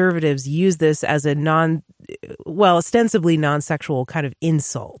conservatives use this as a ostensibly non-sexual kind of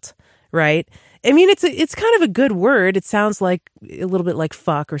insult, right? I mean, it's kind of a good word. It sounds like a little bit like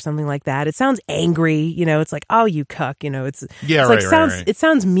fuck or something like that. It sounds angry, it's like, oh, you cuck, it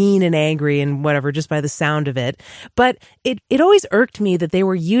sounds mean and angry and whatever just by the sound of it. But it always irked me that they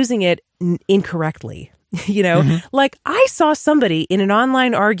were using it incorrectly, Like I saw somebody in an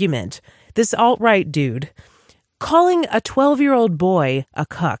online argument, this alt-right dude, calling a 12-year-old boy a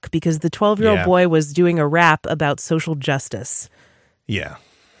cuck because the 12-year-old boy was doing a rap about social justice. Yeah.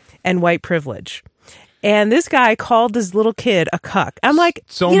 And white privilege. And this guy called this little kid a cuck. I'm like,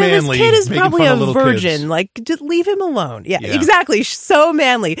 so manly. This kid is probably a virgin. Kids. Like, just leave him alone. Yeah, exactly. So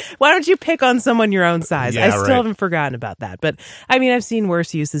manly. Why don't you pick on someone your own size? I still haven't forgotten about that. But I mean, I've seen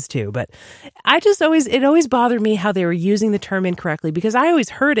worse uses too. But it always bothered me how they were using the term incorrectly because I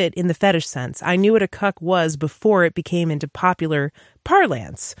always heard it in the fetish sense. I knew what a cuck was before it became into popular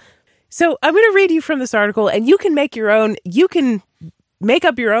parlance. So I'm going to read you from this article and you can make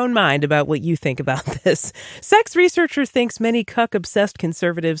up your own mind about what you think about this. Sex researcher thinks many cuck-obsessed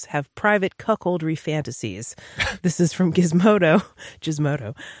conservatives have private cuckoldry fantasies. This is from Gizmodo.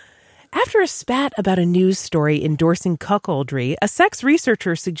 After a spat about a news story endorsing cuckoldry, a sex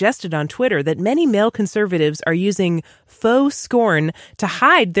researcher suggested on Twitter that many male conservatives are using faux scorn to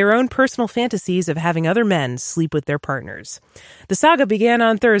hide their own personal fantasies of having other men sleep with their partners. The saga began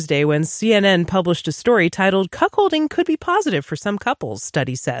on Thursday when CNN published a story titled "Cuckolding Could Be Positive for Some Couples,"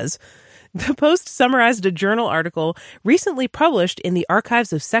 study says. The Post summarized a journal article recently published in the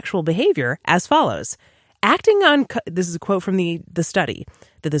Archives of Sexual Behavior as follows. This is a quote from the study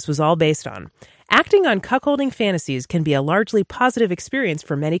that this was all based on. Acting on cuckolding fantasies can be a largely positive experience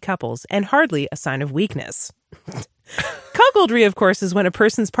for many couples and hardly a sign of weakness. Cuckoldry, of course, is when a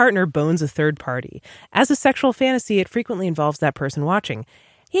person's partner bones a third party. As a sexual fantasy, it frequently involves that person watching.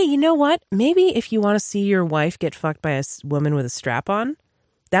 Hey, you know what? Maybe if you want to see your wife get fucked by a woman with a strap on,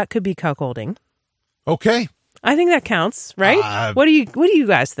 that could be cuckolding. Okay. I think that counts, right? What do you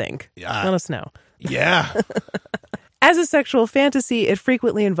guys think? Let us know. Yeah. As a sexual fantasy, it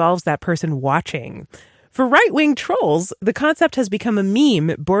frequently involves that person watching. For right-wing trolls, the concept has become a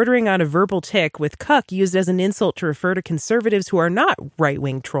meme bordering on a verbal tick, with cuck used as an insult to refer to conservatives who are not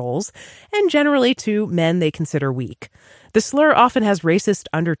right-wing trolls, and generally to men they consider weak. The slur often has racist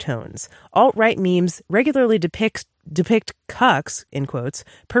undertones. Alt-right memes regularly depict cucks, in quotes,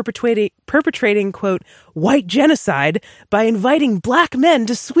 perpetrating, quote, white genocide by inviting black men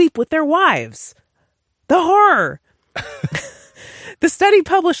to sweep with their wives. The horror! The study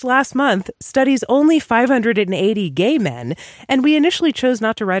published last month studies only 580 gay men, and we initially chose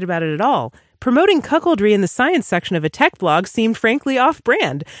not to write about it at all. Promoting cuckoldry in the science section of a tech blog seemed frankly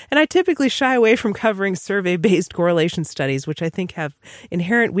off-brand, and I typically shy away from covering survey-based correlation studies, which I think have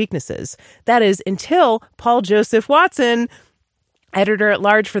inherent weaknesses. That is, until Paul Joseph Watson,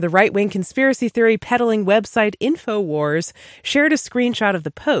 editor-at-large for the right-wing conspiracy theory peddling website InfoWars, shared a screenshot of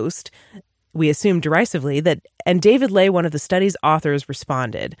the post, we assume derisively, and David Ley, one of the study's authors,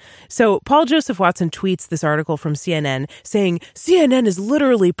 responded. So Paul Joseph Watson tweets this article from CNN saying, CNN is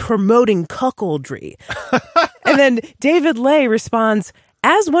literally promoting cuckoldry. And then David Ley responds,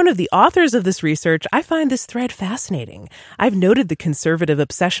 as one of the authors of this research, I find this thread fascinating. I've noted the conservative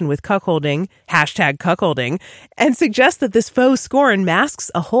obsession with cuckolding, #cuckolding, and suggest that this faux scorn masks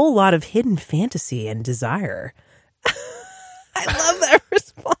a whole lot of hidden fantasy and desire. I love that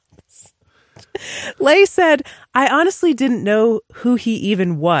response. Ley said, I honestly didn't know who he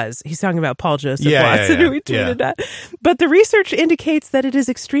even was. He's talking about Paul Joseph Watson, who he tweeted at. But the research indicates that it is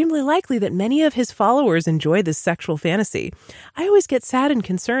extremely likely that many of his followers enjoy this sexual fantasy. I always get sad and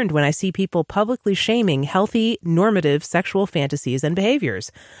concerned when I see people publicly shaming healthy, normative sexual fantasies and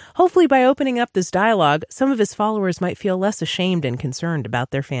behaviors. Hopefully, by opening up this dialogue, some of his followers might feel less ashamed and concerned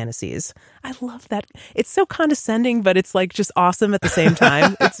about their fantasies. I love that. It's so condescending, but it's like just awesome at the same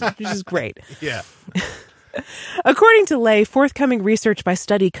time. It's just great. Yeah. According to Ley, forthcoming research by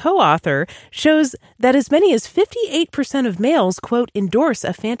study co-author shows that as many as 58% of males, quote, endorse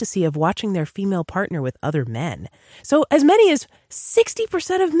a fantasy of watching their female partner with other men. So as many as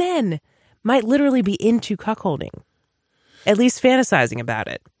 60% of men might literally be into cuckolding, at least fantasizing about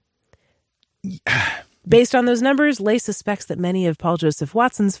it. Based on those numbers, Ley suspects that many of Paul Joseph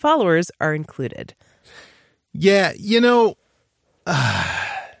Watson's followers are included. Yeah,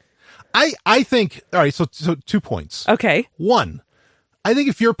 I think, all right, so 2 points. Okay. One, I think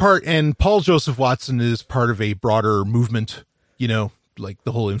if you're and Paul Joseph Watson is part of a broader movement, like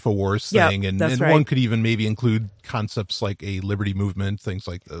the whole InfoWars thing, and right. One could even maybe include concepts like a liberty movement, things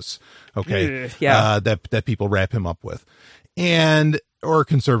like this, okay, that people wrap him up with, or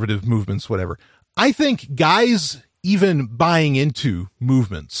conservative movements, whatever. I think guys even buying into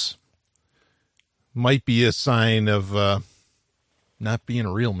movements might be a sign of not being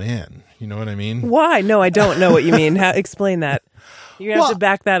a real man. You know what I mean? Why? No, I don't know what you mean. Explain that. You're going to have to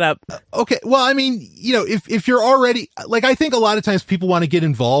back that up. Okay. Well, I mean, if you're already, like, I think a lot of times people want to get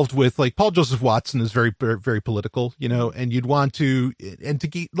involved with, like, Paul Joseph Watson is very, very political, and you'd want to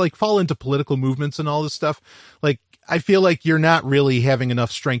get, like, fall into political movements and all this stuff. Like, I feel like you're not really having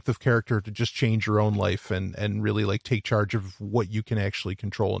enough strength of character to just change your own life and really, like, take charge of what you can actually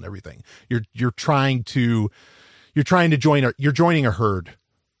control and everything. You're trying to joining a herd.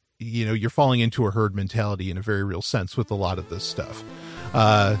 You're falling into a herd mentality in a very real sense with a lot of this stuff.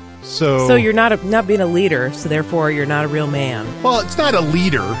 So you're not being a leader, so therefore you're not a real man. Well, it's not a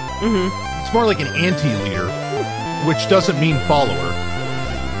leader. Mm-hmm. It's more like an anti-leader, which doesn't mean follower.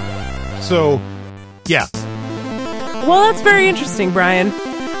 So, yeah. Well, that's very interesting, Brian.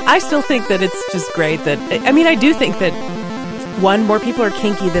 I still think that it's just great that, I do think that, 1, more people are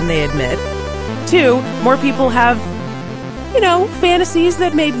kinky than they admit. 2, more people have, fantasies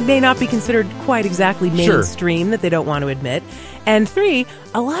that may not be considered quite exactly mainstream, that they don't want to admit. And 3,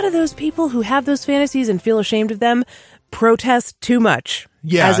 a lot of those people who have those fantasies and feel ashamed of them protest too much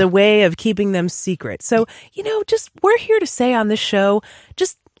as a way of keeping them secret. So, we're here to say on this show,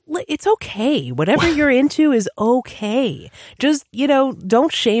 it's okay. Whatever you're into is okay. Just,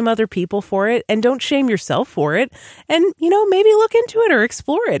 don't shame other people for it, and don't shame yourself for it. And, maybe look into it or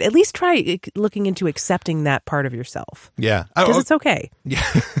explore it. At least try looking into accepting that part of yourself. Yeah. Because it's okay. Yeah.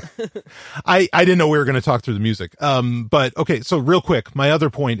 I didn't know we were going to talk through the music. But okay. So real quick, my other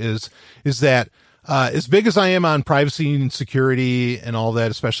point is that, as big as I am on privacy and security and all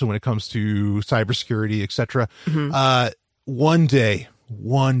that, especially when it comes to cybersecurity, etc. One day,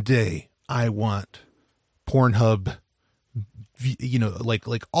 I want Pornhub,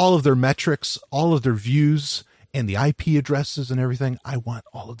 like all of their metrics, all of their views, and the IP addresses and everything. I want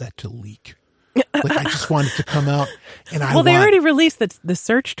all of that to leak. Like, I just want it to come out. And they already released the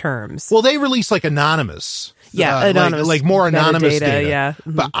search terms. Well, they released like anonymous. Yeah, anonymous. Like more anonymous data. Yeah.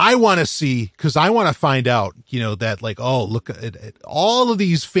 But I want to see, because I want to find out, that like, oh, look at all of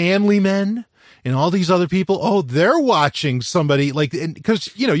these family men and all these other people. Oh, they're watching somebody like, because,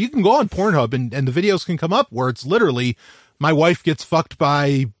 you can go on Pornhub and the videos can come up where it's literally my wife gets fucked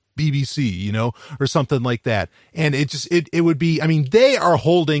by BBC, or something like that. And it would be, I mean, they are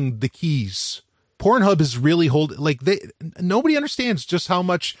holding the keys. Pornhub is really holding, nobody understands just how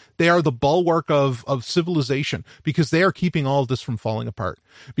much they are the bulwark of civilization, because they are keeping all of this from falling apart.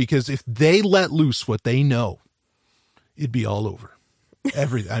 Because if they let loose what they know, it'd be all over.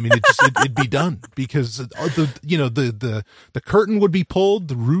 It'd be done, because the curtain would be pulled,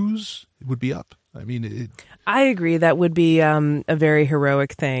 the ruse would be up. I mean, I agree. That would be a very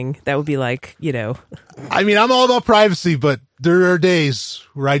heroic thing. That would be like, I mean, I'm all about privacy, but there are days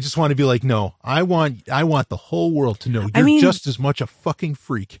where I just want to be like, no, I want the whole world to know you're just as much a fucking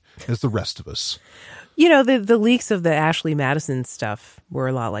freak as the rest of us. The leaks of the Ashley Madison stuff were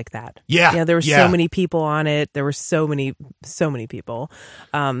a lot like that. Yeah. There were so many people on it. There were so many people.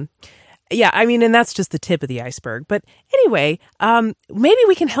 And that's just the tip of the iceberg. But anyway, maybe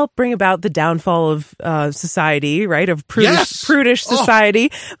we can help bring about the downfall of society, right? Of prudish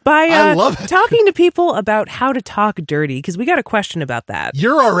society by talking to people about how to talk dirty, because we got a question about that.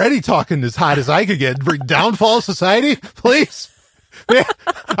 You're already talking as hot as I could get. Downfall of society, please. Man,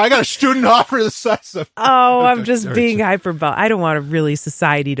 I got a student offer the size of. Oh, I'm just being hyperbolic. I don't want really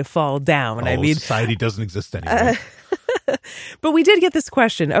society to fall down. Society doesn't exist anymore. But we did get this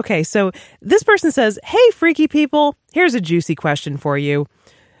question. Okay, so this person says, "Hey, freaky people, here's a juicy question for you.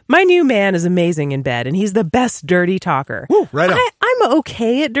 My new man is amazing in bed, and he's the best dirty talker. Ooh, right on. I'm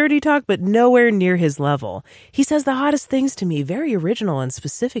okay at dirty talk, but nowhere near his level. He says the hottest things to me, very original and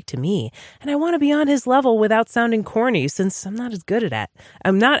specific to me, and I want to be on his level without sounding corny, since I'm not as good at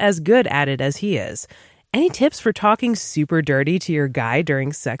it as he is. Any tips for talking super dirty to your guy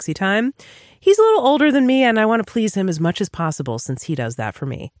during sexy time? He's a little older than me, and I want to please him as much as possible since he does that for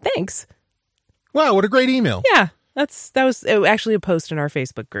me. Thanks." Wow, what a great email. Yeah, that was actually a post in our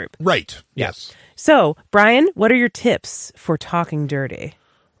Facebook group. Right, yes. So, Brian, what are your tips for talking dirty?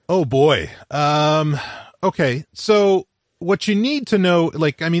 Oh, boy. Okay, so what you need to know,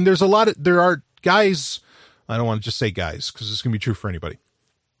 there are guys, I don't want to just say guys, because this can be true for anybody.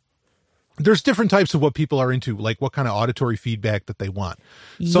 There's different types of what people are into, like what kind of auditory feedback that they want.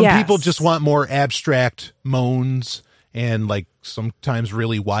 Some people just want more abstract moans and like sometimes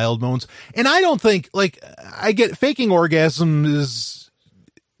really wild moans. And I don't think, I get faking orgasm is,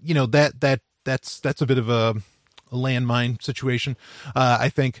 that's a bit of a landmine situation, I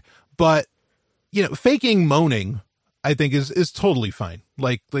think. But, faking moaning, I think is totally fine.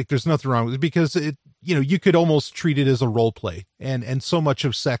 Like there's nothing wrong with it, because you could almost treat it as a role play, and so much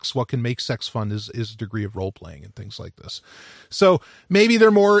of sex, what can make sex fun is a degree of role playing and things like this. So maybe they're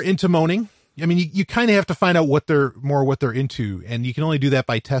more into moaning. I mean, you kind of have to find out what they're into, and you can only do that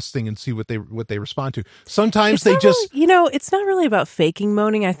by testing and see what they respond to. Sometimes it's not really about faking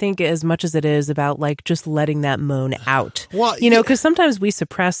moaning, I think, as much as it is about just letting that moan out. Well, because sometimes we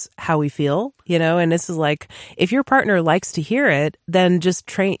suppress how we feel, and this is like, if your partner likes to hear it, then just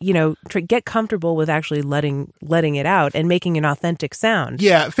get comfortable with actually letting it out and making an authentic sound.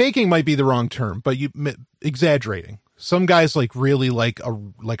 Yeah, faking might be the wrong term, but exaggerating. Some guys really like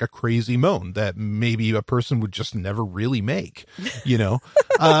a crazy moan that maybe a person would just never really make,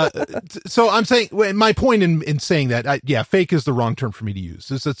 So I'm saying, my point in saying that, fake is the wrong term for me to use,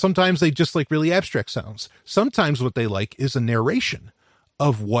 is that sometimes they just like really abstract sounds. Sometimes what they like is a narration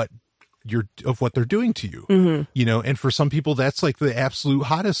of what they're doing to you, and for some people that's like the absolute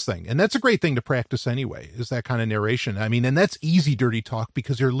hottest thing. And that's a great thing to practice anyway, is that kind of narration. I mean, and that's easy dirty talk,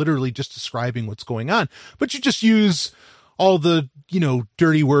 because you're literally just describing what's going on, but you just use all the,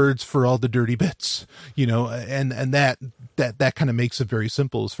 dirty words for all the dirty bits, and that kind of makes it very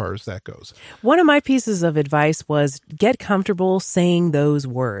simple as far as that goes. One of my pieces of advice was get comfortable saying those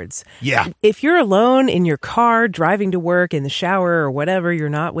words. Yeah. If you're alone in your car, driving to work, in the shower or whatever, you're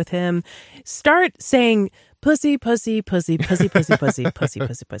not with him, start saying pussy, pussy, pussy, pussy, pussy, pussy, pussy,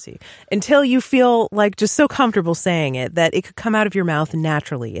 pussy, pussy, until you feel like just so comfortable saying it that it could come out of your mouth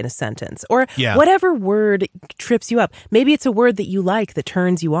naturally in a sentence, or whatever word trips you up. Maybe it's a word that you like that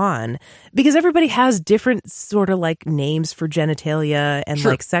turns you on, because everybody has different sort of like names for genitalia and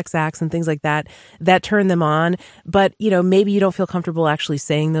like sex acts and things like that turn them on. But, you know, maybe you don't feel comfortable actually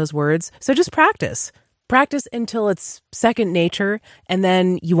saying those words. So just practice. Practice until it's second nature, and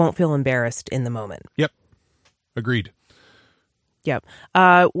then you won't feel embarrassed in the moment. Yep. Agreed. Yep.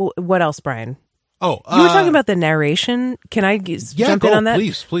 What else, Brian? Oh, you were talking about the narration. Can I jump in on that?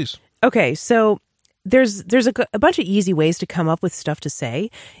 Please. Okay, so there's a bunch of easy ways to come up with stuff to say.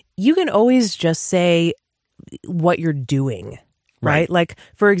 You can always just say what you're doing, right? Like,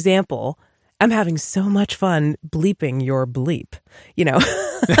 for example, I'm having so much fun bleeping your bleep, you know,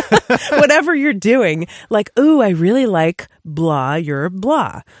 whatever you're doing, like, ooh, I really like blah, your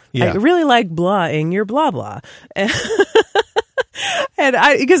blah. Yeah. I really like blahing your blah, blah. And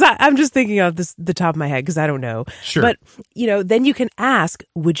I'm just thinking of the top of my head, because I don't know. Sure. But, you know, then you can ask,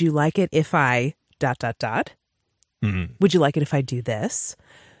 would you like it if I ... Mm-hmm. Would you like it if I do this?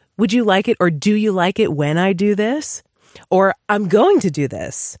 Would you like it, or do you like it when I do this? Or I'm going to do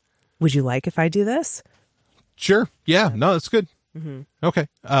this. Would you like if I do this? Sure. Yeah. No, that's good. Mm-hmm. Okay.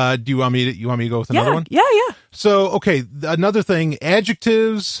 Do you want me to go with another one? Yeah. So, okay. Another thing,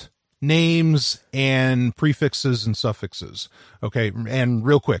 adjectives, names, and prefixes and suffixes. Okay. And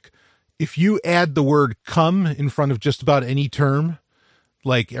real quick, if you add the word come in front of just about any term,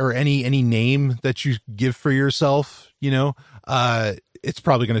 like, or any name that you give for yourself, you know, it's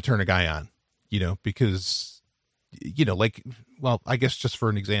probably going to turn a guy on, you know, because, you know, like, well, I guess just for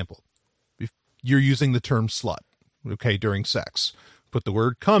an example, if you're using the term slut, okay, during sex, put the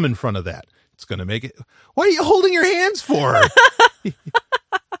word come in front of that. It's going to make it. What are you holding your hands for?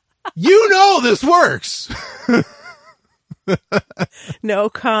 You know this works. No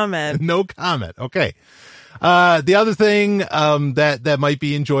comment. No comment. Okay. The other thing that might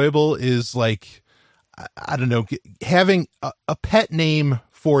be enjoyable is, like, I don't know, having a pet name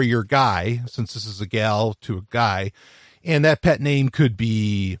for your guy, since this is a gal to a guy, and that pet name could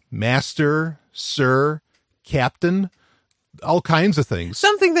be master, sir, captain, all kinds of things.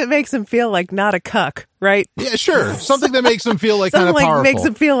 Something that makes him feel like not a cuck, right? Yeah, sure. Something that makes him feel like kind of like powerful. Makes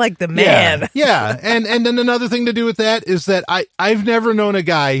him feel like the man. Yeah. And then another thing to do with that is that I've never known a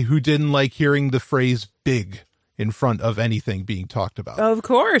guy who didn't like hearing the phrase big in front of anything being talked about. Of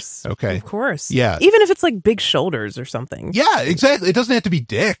course. Okay. Of course. Yeah. Even if it's like big shoulders or something. Yeah, exactly. It doesn't have to be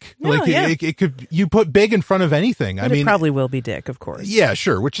dick. No, like it could, you put big in front of anything. But I mean, it probably will be dick, of course. Yeah,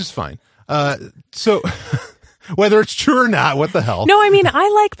 sure, which is fine. So whether it's true or not, what the hell? No, I mean, I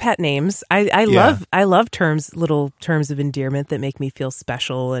like pet names. I love little terms of endearment that make me feel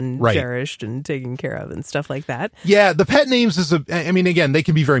special and cherished and taken care of and stuff like that. Yeah, the pet names is I mean, again, they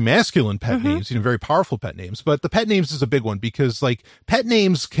can be very masculine pet names, you know, very powerful pet names, but the pet names is a big one, because like pet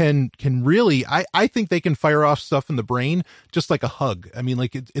names can really, I think they can fire off stuff in the brain just like a hug. I mean,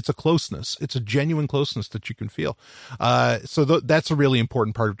 like it's a closeness. It's a genuine closeness that you can feel. So that's a really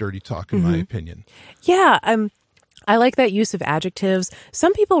important part of dirty talk, in my opinion. Yeah, I like that use of adjectives.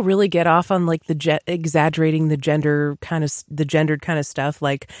 Some people really get off on like exaggerating the gendered kind of stuff.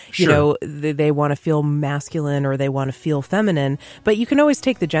 Like, you know, they want to feel masculine or they want to feel feminine, but you can always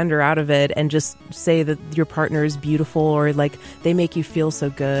take the gender out of it and just say that your partner is beautiful, or like they make you feel so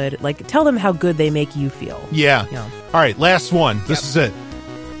good. Like, tell them how good they make you feel. Yeah. All right. Last one. This is it.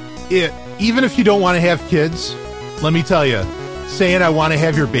 Even if you don't want to have kids, let me tell you, saying I want to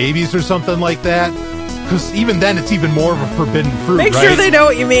have your babies or something like that, because even then, it's even more of a forbidden fruit. Make sure they know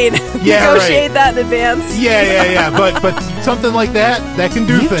what you mean. Yeah, negotiate that in advance. Yeah. But something like that can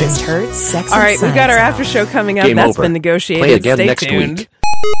do things. Just heard Sex All right, and we've got our Science after show coming up. Game That's over. been negotiated. Play again Stay next tuned. week.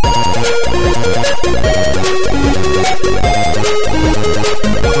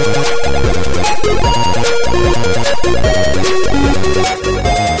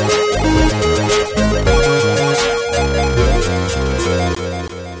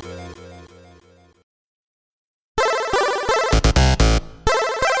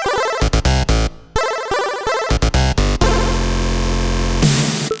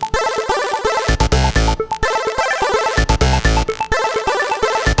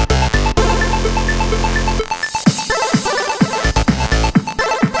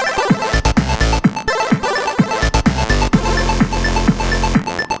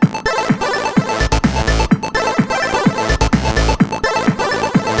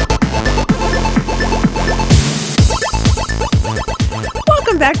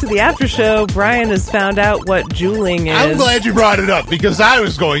 Back to the after show. Brian has found out what Juuling is. I'm glad you brought it up, because I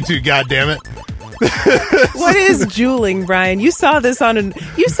was going to, goddammit. What is Juuling, Brian? You saw this.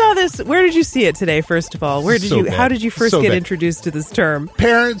 Where did you see it today? First of all, how did you first get introduced to this term?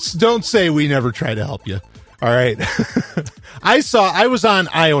 Parents, don't say we never try to help you. All right. I was on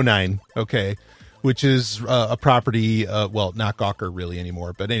I-09. Okay. Which is a property, not Gawker really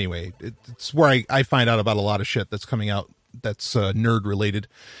anymore. But anyway, it's where I find out about a lot of shit that's coming out that's nerd related.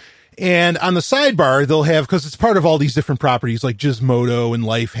 And on the sidebar, they'll have, because it's part of all these different properties like Gizmodo and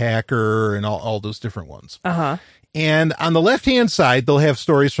Lifehacker and all those different ones. Uh-huh. And on the left-hand side, they'll have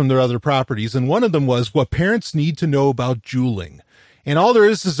stories from their other properties. And one of them was what parents need to know about Juuling. And all there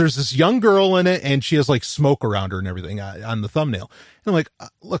is there's this young girl in it, and she has like smoke around her and everything on the thumbnail. And I'm like,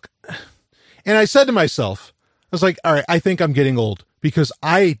 look... And I said to myself, I was like, all right, I think I'm getting old because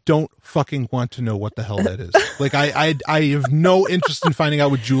I don't fucking want to know what the hell that is. Like, I have no interest in finding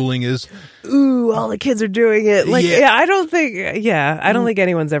out what Juuling is. Ooh, all the kids are doing it. Like, I don't think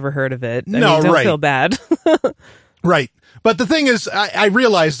anyone's ever heard of it. Don't feel bad. Right. But the thing is, I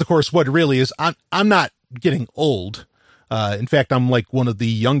realized, of course, what it really is. I'm not getting old. In fact, I'm like one of the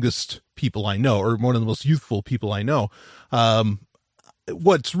youngest people I know, or one of the most youthful people I know.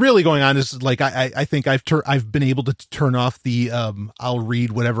 What's really going on is like I think I've been able to turn off the I'll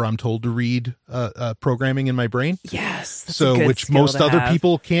read whatever I'm told to read programming in my brain. Yes, so which most other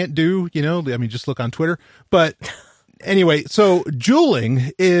people can't do. You know, I mean, just look on Twitter. But anyway, so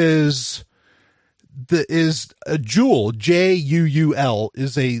Juuling is a Juul, Juul,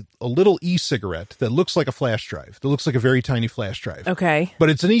 is a little e-cigarette that looks like a flash drive. That looks like a very tiny flash drive. Okay. But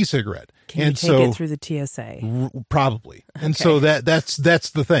it's an e-cigarette. Can you take it through the TSA? Probably. Okay. And so that's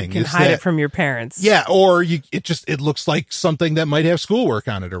the thing. You can hide it from your parents. Yeah, or it looks like something that might have schoolwork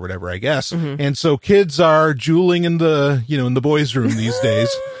on it or whatever, I guess. Mm-hmm. And so kids are Juuling in the boys' room these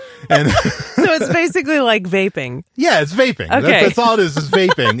days. And so it's basically like vaping. Yeah, it's vaping. Okay. That's all it is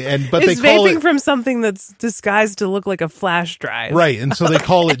vaping. But it's they call vaping from something that's disguised to look like a flash drive. Right, and so they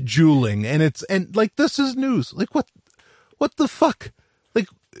call it Juuling. And like this is news. Like what the fuck? Like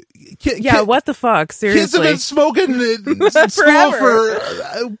what the fuck? Seriously. Kids have been smoking in school for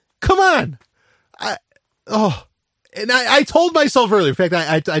come on. And I told myself earlier, in fact,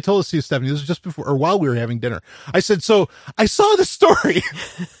 I told this to you, Stephanie, this was just before, or while we were having dinner. I said, so I saw the story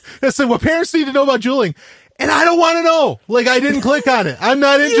that said what parents need to know about Juuling, and I don't want to know. Like, I didn't click on it. I'm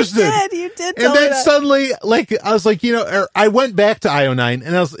not interested. You did. And then suddenly, like, I was like, I went back to IO9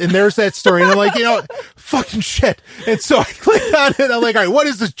 and there's that story, and I'm like, fucking shit. And so I clicked on it. I'm like, all right, what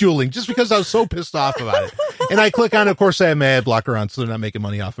is this Juuling? Just because I was so pissed off about it. And I click on it. Of course, I have my ad blocker on, so they're not making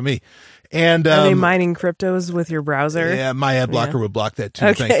money off of me. And are they mining cryptos with your browser? Yeah, my ad blocker would block that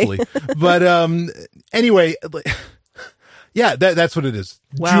too, thankfully. But anyway, yeah, that's what it is.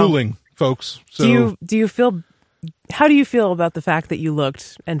 Wow. Juuling, folks. So do you feel? How do you feel about the fact that you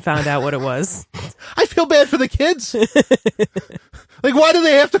looked and found out what it was? I feel bad for the kids. Like, why do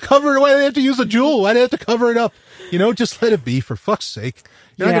they have to cover it? Why do they have to use a Juul? Why do they have to cover it up? Just let it be, for fuck's sake.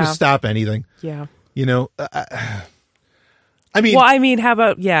 You're not going to stop anything. Yeah.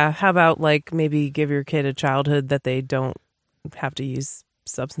 How about like maybe give your kid a childhood that they don't have to use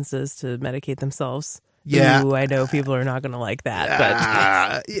substances to medicate themselves? Yeah. Ooh, I know people are not going to like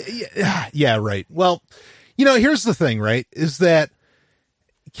that, but yeah, right. Well, here's the thing, right? Is that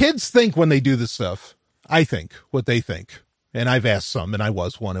kids think when they do this stuff, I think what they think, and I've asked some, and I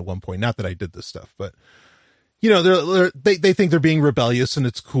was one at one point, not that I did this stuff, but they think they're being rebellious and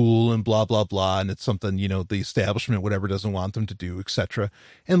it's cool and blah, blah, blah. And it's something, the establishment, whatever, doesn't want them to do, etc.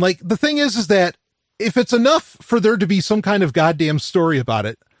 And like, the thing is that if it's enough for there to be some kind of goddamn story about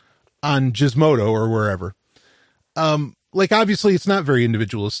it on Gizmodo or wherever, like, obviously it's not very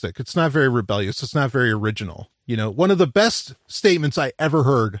individualistic. It's not very rebellious. It's not very original. One of the best statements I ever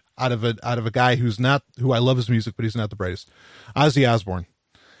heard out of a guy who I love his music, but he's not the brightest, Ozzy Osbourne.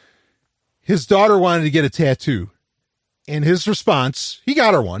 His daughter wanted to get a tattoo, and his response, he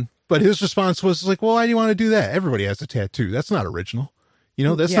got her one, but his response was like, well, why do you want to do that? Everybody has a tattoo. That's not original.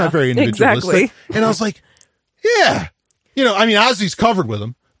 That's not very individualistic. Exactly. And I was like, yeah, Ozzy's covered with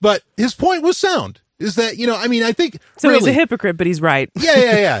them, but his point was sound, is that, I think. So really, he's a hypocrite, but he's right.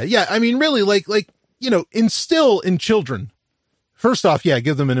 Yeah. I mean, really, like, instill in children. First off,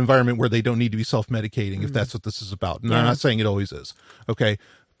 give them an environment where they don't need to be self-medicating, if that's what this is about. And I'm not saying it always is. Okay.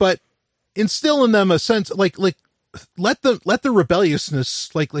 But instill in them a sense, like let the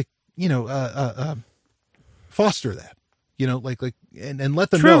rebelliousness, foster that, and let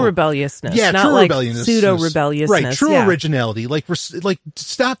them know. True rebelliousness. Yeah. Not true like rebelliousness. pseudo-rebelliousness. Right. True originality. Like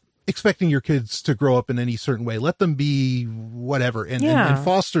stop expecting your kids to grow up in any certain way. Let them be whatever and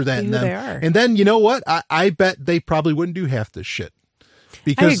foster that in them. They are. And then, you know what? I bet they probably wouldn't do half this shit.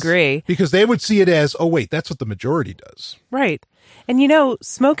 Because, I agree. Because they would see it as, oh, wait, that's what the majority does. Right. And,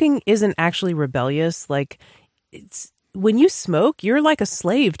 smoking isn't actually rebellious. Like, when you smoke, you're like a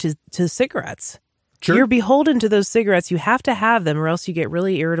slave to cigarettes. Sure. You're beholden to those cigarettes. You have to have them or else you get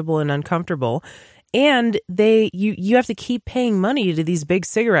really irritable and uncomfortable. And you have to keep paying money to these big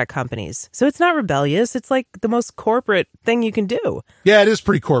cigarette companies. So it's not rebellious. It's like the most corporate thing you can do. Yeah, it is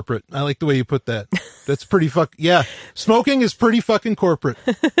pretty corporate. I like the way you put that. That's pretty yeah. Smoking is pretty fucking corporate.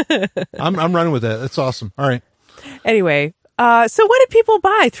 I'm running with that. That's awesome. All right. Anyway, so what did people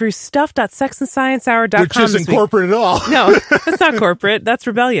buy through stuff.sexandsciencehour.com? Which isn't corporate at all. No, that's not corporate. That's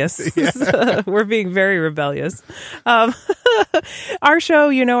rebellious. We're being very rebellious. Our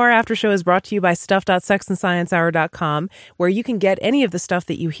show, our after show is brought to you by stuff.sexandsciencehour.com, where you can get any of the stuff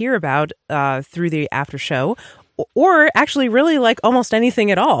that you hear about through the after show, or actually really like almost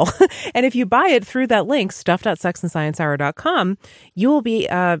anything at all. And if you buy it through that link, stuff.sexandsciencehour.com, you will be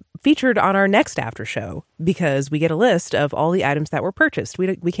featured on our next after show because we get a list of all the items that were purchased.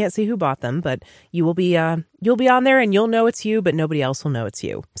 We can't see who bought them, but you'll be on there and you'll know it's you, but nobody else will know it's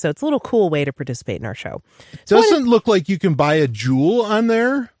you. So it's a little cool way to participate in our show. Doesn't look like you can buy a jewel on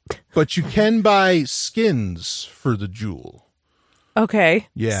there, but you can buy skins for the jewel. Okay.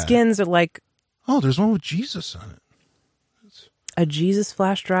 Yeah. Skins are like... Oh, there's one with Jesus on it. A Jesus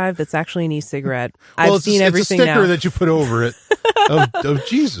flash drive that's actually an e-cigarette. Well, I've seen everything now. It's a sticker that you put over it of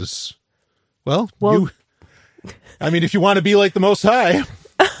Jesus. Well, if you want to be like the Most High,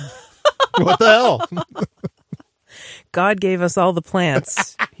 what the hell? God gave us all the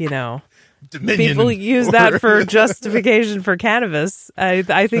plants, Dominion. People use that for justification for cannabis.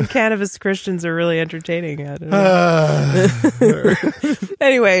 I think cannabis Christians are really entertaining. I don't know.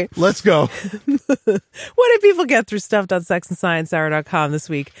 Anyway. Let's go. What did people get through stuff.sexandsciencehour.com this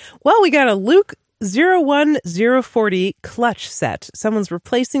week? Well, we got a Luke 01040 clutch set. Someone's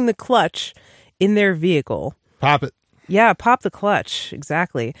replacing the clutch in their vehicle. Pop it. Yeah, pop the clutch.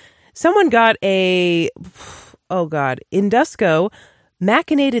 Exactly. Someone got Indusco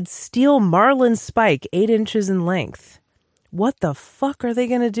machinated steel marlin spike 8 inches in length. What the fuck are they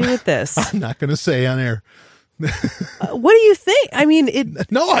going to do with this? I'm not going to say on air. What do you think? I mean,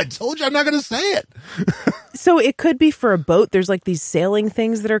 No, I told you I'm not going to say it. So it could be for a boat. There's like these sailing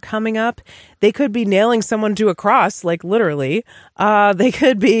things that are coming up. They could be nailing someone to a cross, like literally. They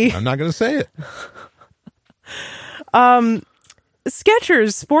could be. I'm not going to say it.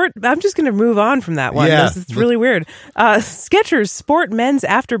 Skechers Sport. I'm just going to move on from that one. Yeah. It's really weird. Skechers Sport Men's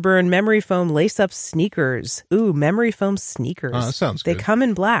Afterburn Memory Foam Lace-Up Sneakers. Ooh, memory foam sneakers. Oh, that sounds They good. come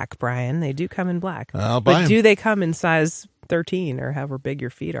in black, Brian. They do come in black. I'll buy But 'em. do they come in size 13 or however big your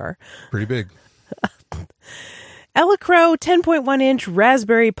feet are? Pretty big. Elecro 10.1-inch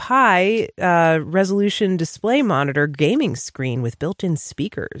Raspberry Pi resolution display monitor gaming screen with built-in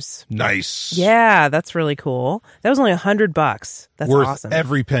speakers. Nice. Yeah, that's really cool. That was only $100. That's Worth awesome.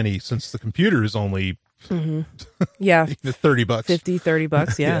 every penny since the computer is only Yeah, $30.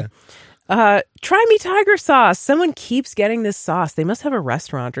 $50-$30, yeah. Try me tiger sauce. Someone keeps getting this sauce. They must have a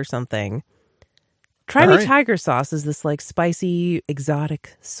restaurant or something. Try me tiger sauce is this like spicy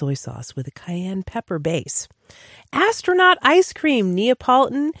exotic soy sauce with a cayenne pepper base. Astronaut ice cream,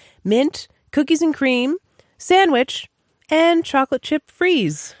 Neapolitan, mint, cookies and cream, sandwich, and chocolate chip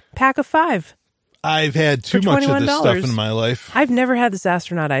freeze. Pack of 5. I've had too much of this stuff in my life. I've never had this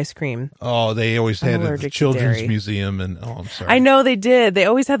astronaut ice cream. Oh, they always had it at the Children's Museum, and I'm sorry. I know they did. They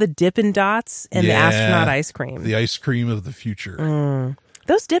always had the Dippin' Dots and the astronaut ice cream. The ice cream of the future.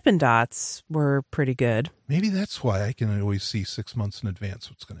 Those Dippin' Dots were pretty good. Maybe that's why I can always see 6 months in advance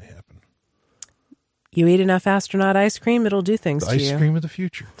what's going to happen. You eat enough astronaut ice cream, it'll do things The to you. ice cream of the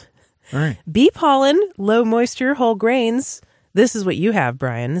future. All right. Bee pollen, low moisture, whole grains. This is what you have,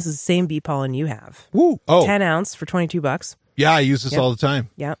 Brian. This is the same bee pollen you have. Woo. Oh. 10 ounce for $22. Yeah, I use this all the time.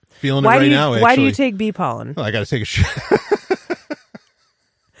 Yep. Feeling it right now, actually. Why do you take bee pollen? Well, I got to take a shit.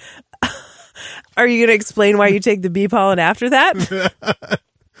 Are you going to explain why you take the bee pollen after that?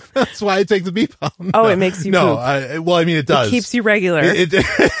 That's why I take the bee pollen. Oh, it makes you poop. It does. It keeps you regular.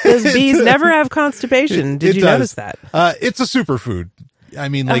 Because bees never have constipation. Did you notice that? It's a superfood. I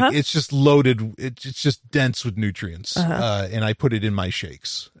mean, it's just loaded. It's just dense with nutrients. And I put it in my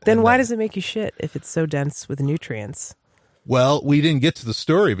shakes. Then why does it make you shit if it's so dense with nutrients? Well, we didn't get to the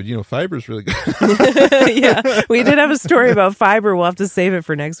story, but fiber is really good. Yeah, we did have a story about fiber. We'll have to save it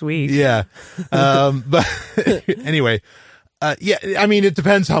for next week. Yeah. But anyway, I mean, it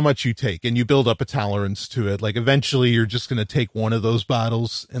depends how much you take, and you build up a tolerance to it. Like eventually you're just going to take one of those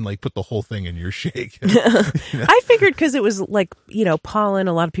bottles and like put the whole thing in your shake. I figured because it was like, pollen,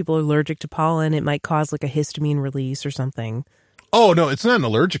 a lot of people are allergic to pollen. It might cause like a histamine release or something. Oh, no, it's not an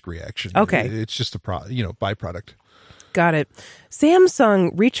allergic reaction. Okay. It's just a byproduct. Got it.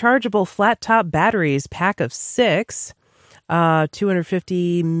 Samsung rechargeable flat top batteries, pack of 6,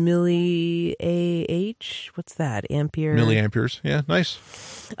 250 milliAh. What's that? Ampere. Milliamperes. Yeah, nice.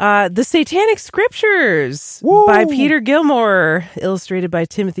 The Satanic Scriptures by Peter Gilmore, illustrated by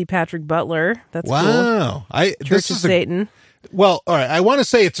Timothy Patrick Butler. That's cool. Wow. Church of Satan. Well, all right. I want to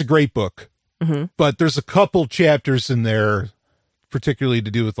say it's a great book, Mm-hmm. but there's a couple chapters in there, particularly to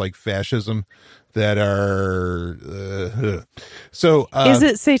do with like fascism, that are so. Is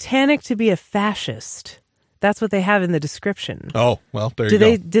it satanic to be a fascist? That's what they have in the description. Oh, well, there you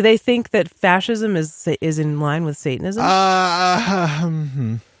go. Do they think that fascism is in line with Satanism?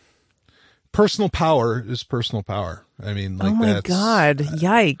 Personal power is personal power. I mean, like, oh my that's, God!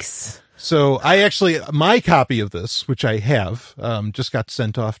 Yikes! So my copy of this, which I have, just got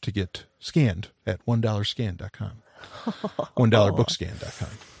sent off to get scanned at $1scan.com, $1bookscan.com.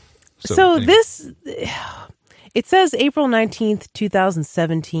 So anyway. this, it says April 19th,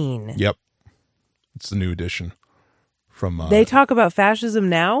 2017. Yep. It's the new edition from... they talk about fascism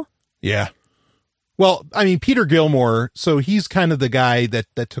now? Yeah. Well, I mean, Peter Gilmore, so he's kind of the guy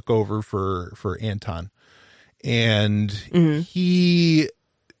that took over for Anton. And he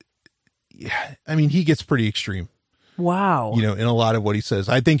gets pretty extreme. Wow. In a lot of what he says.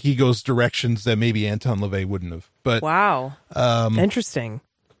 I think he goes directions that maybe Anton LaVey wouldn't have. But wow. Interesting.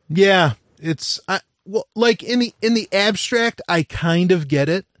 Yeah, it's like in the abstract, I kind of get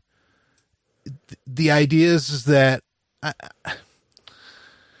it. The idea is that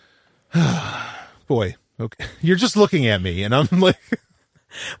boy, okay, you're just looking at me, and I'm like,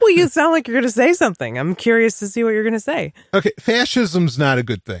 well, you sound like you're going to say something. I'm curious to see what you're going to say. Okay, fascism's not a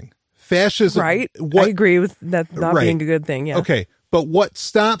good thing. Fascism, right? I agree with that not being a good thing. Yeah. Okay, but what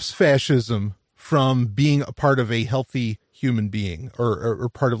stops fascism from being a part of a healthy human being or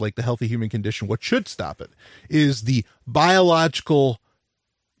part of like the healthy human condition? What should stop it is the biological,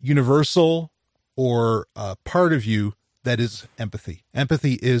 universal, or part of you that is empathy.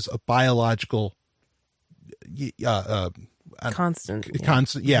 Empathy is a biological constant.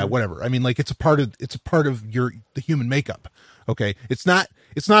 Yeah, whatever. I mean, like it's a part of the human makeup. Okay. It's not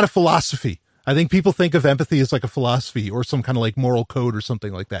a philosophy. I think people think of empathy as like a philosophy or some kind of like moral code or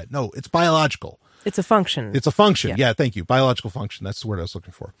something like that. No, it's biological. It's a function. It's a function. Yeah, thank you. Biological function. That's the word I was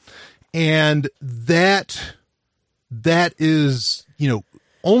looking for. And that is,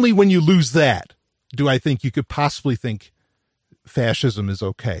 only when you lose that do I think you could possibly think fascism is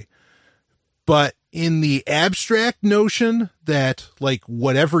okay. But in the abstract notion that like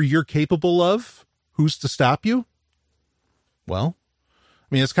whatever you're capable of, who's to stop you? Well,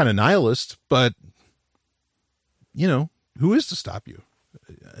 I mean, it's kind of nihilist, but who is to stop you?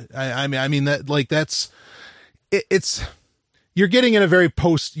 I mean that like it's you're getting very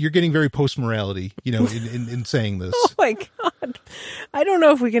post morality, in saying this. Oh my God. I don't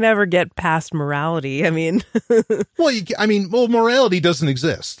know if we can ever get past morality. I mean, well, morality doesn't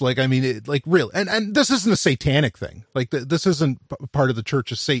exist. Like, I mean, real, and this isn't a satanic thing. Like this isn't part of the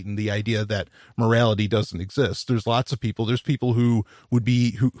Church of Satan. The idea that morality doesn't exist. There's lots of people. There's people who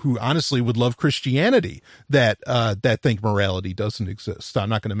honestly would love Christianity that think morality doesn't exist. I'm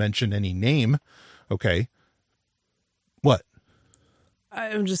not going to mention any name. Okay. What?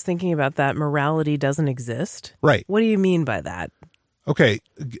 I'm just thinking about that. Morality doesn't exist. Right. What do you mean by that? Okay.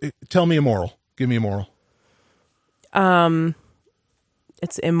 Tell me a moral. Give me a moral.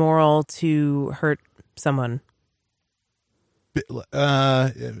 It's immoral to hurt someone.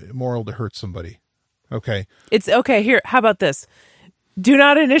 Immoral to hurt somebody. Okay. It's okay. Here, how about this? Do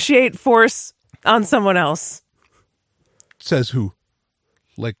not initiate force on someone else. Says who?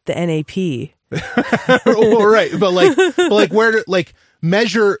 Like the NAP. Well, right. But where to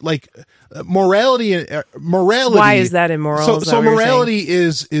measure morality and morality. Why is that immoral? So morality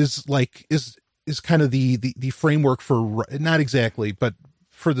is kind of the framework for, not exactly, but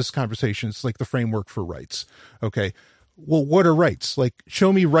for this conversation, it's like the framework for rights. Okay. Well, what are rights? Like,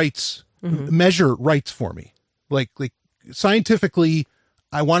 show me rights, measure rights for me. Like scientifically,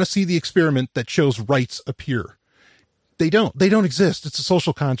 I want to see the experiment that shows rights appear. They don't exist. It's a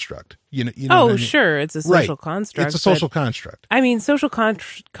social construct. You know what I mean? Sure. It's a social construct. It's a social construct. I mean, social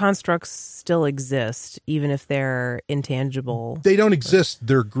constructs still exist, even if they're intangible. They don't exist.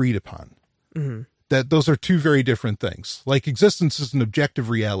 They're agreed upon. Mm-hmm. That those are two very different things. Like existence is an objective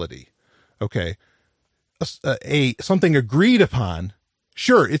reality. Okay. Something agreed upon.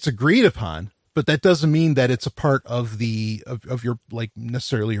 Sure. It's agreed upon, but that doesn't mean that it's a part of your, like,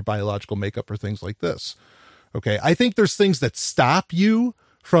 necessarily your biological makeup or things like this. Okay. I think there's things that stop you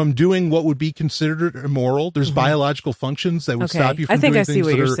from doing what would be considered immoral. There's biological functions that would stop you from doing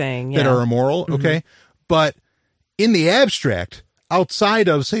things that are immoral. Okay. But in the abstract, outside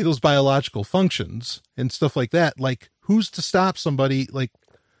of, say, those biological functions and stuff like that, like, who's to stop somebody? Like,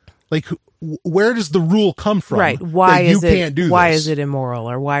 where does the rule come from? Right. Why is it? Why is it immoral,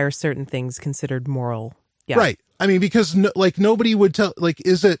 or why are certain things considered moral? Yeah. Right. I mean, because nobody would tell. Like,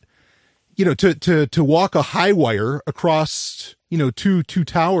 is it, to walk a high wire across, two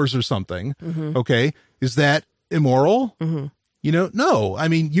towers or something? Okay, is that immoral? No. I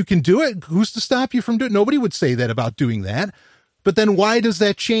mean, you can do it. Who's to stop you from doing it? Nobody would say that about doing that. But then why does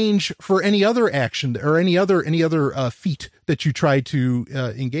that change for any other action or any other feat that you try to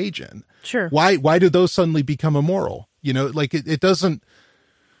engage in? Sure. Why do those suddenly become immoral? It doesn't.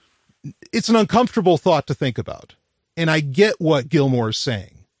 It's an uncomfortable thought to think about, and I get what Gilmore is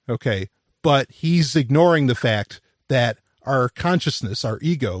saying. Okay, but he's ignoring the fact that our consciousness, our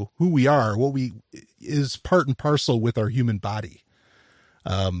ego, who we are, is part and parcel with our human body.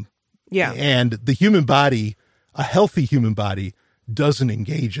 And the human body, a healthy human body, doesn't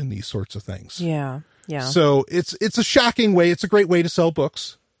engage in these sorts of things. Yeah. So it's a shocking way. It's a great way to sell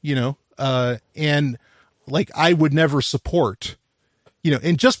books, and like, I would never support,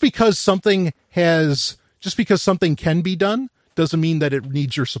 and just because something can be done doesn't mean that it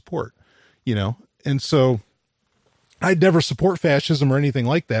needs your support, and so I'd never support fascism or anything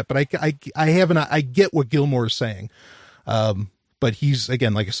like that, but I get what Gilmore is saying. But he's,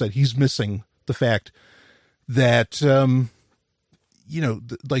 again, like I said, he's missing the fact that,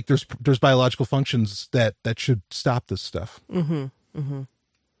 like, there's biological functions that should stop this stuff.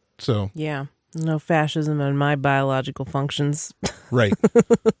 So. Yeah. No fascism in my biological functions. Right.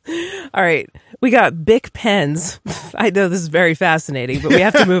 All right. We got Bic pens. I know this is very fascinating, but we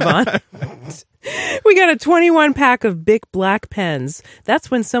have to move on. We got a 21 pack of Bic black pens.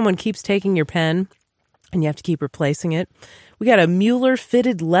 That's when someone keeps taking your pen and you have to keep replacing it. We got a Mueller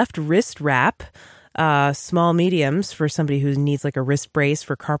fitted left wrist wrap, small mediums for somebody who needs like a wrist brace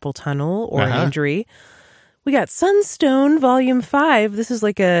for carpal tunnel or an injury. We got Sunstone Volume 5. This is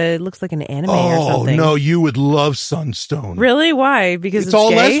looks like an anime or something. Oh, no, you would love Sunstone. Really? Why? Because it's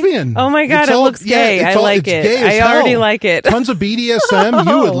all gay? lesbian. Oh my God, it looks gay. I like it. I already like it. Tons of BDSM.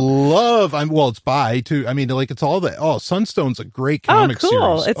 You would love, it's bi too. I mean, like, it's all that. Oh, Sunstone's a great comic series.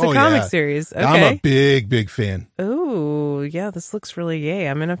 Oh, cool. It's a comic series. Okay. I'm a big fan. Oh, yeah, this looks really gay.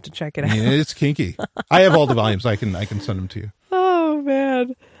 I'm going to have to check it out. Yeah, it's kinky. I have all the volumes. I can send them to you. Oh,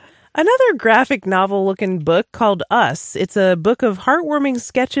 man. Another graphic novel-looking book called Us. It's a book of heartwarming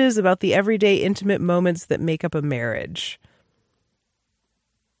sketches about the everyday intimate moments that make up a marriage.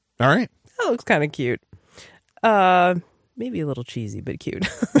 All right. That looks kind of cute. Maybe a little cheesy, but cute.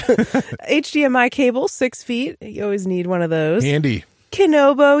 HDMI cable, 6 feet. You always need one of those. Handy.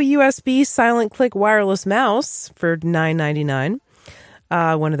 Kinobo USB silent click wireless mouse for $9.99.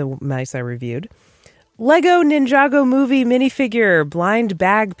 One of the mice I reviewed. Lego Ninjago movie minifigure blind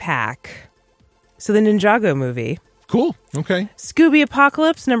bag pack. So the Ninjago movie. Cool. Okay. Scooby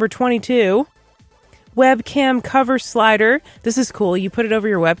Apocalypse number 22. Webcam cover slider. This is cool. You put it over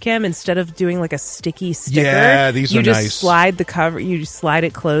your webcam instead of doing like a sticky sticker. Yeah, these are nice. You just slide the cover. You slide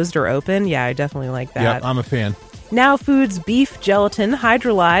it closed or open. Yeah, I definitely like that. Yep, I'm a fan. Now Foods beef gelatin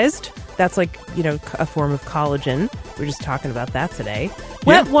hydrolyzed. That's like, a form of collagen. We're just talking about that today.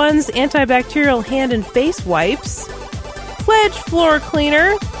 Wet Ones antibacterial hand and face wipes. Pledge floor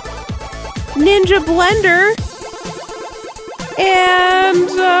cleaner. Ninja blender.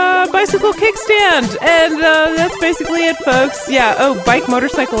 And bicycle kickstand. And that's basically it, folks. Yeah. Oh, bike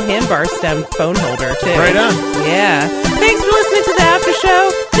motorcycle handbar stem phone holder, too. Right on. Yeah. Thanks for listening to the after show.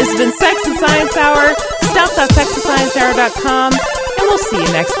 This has been Sex and Science Hour. Stuff.sexandsciencehour.com. And we'll see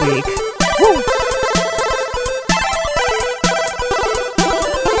you next week. Woo.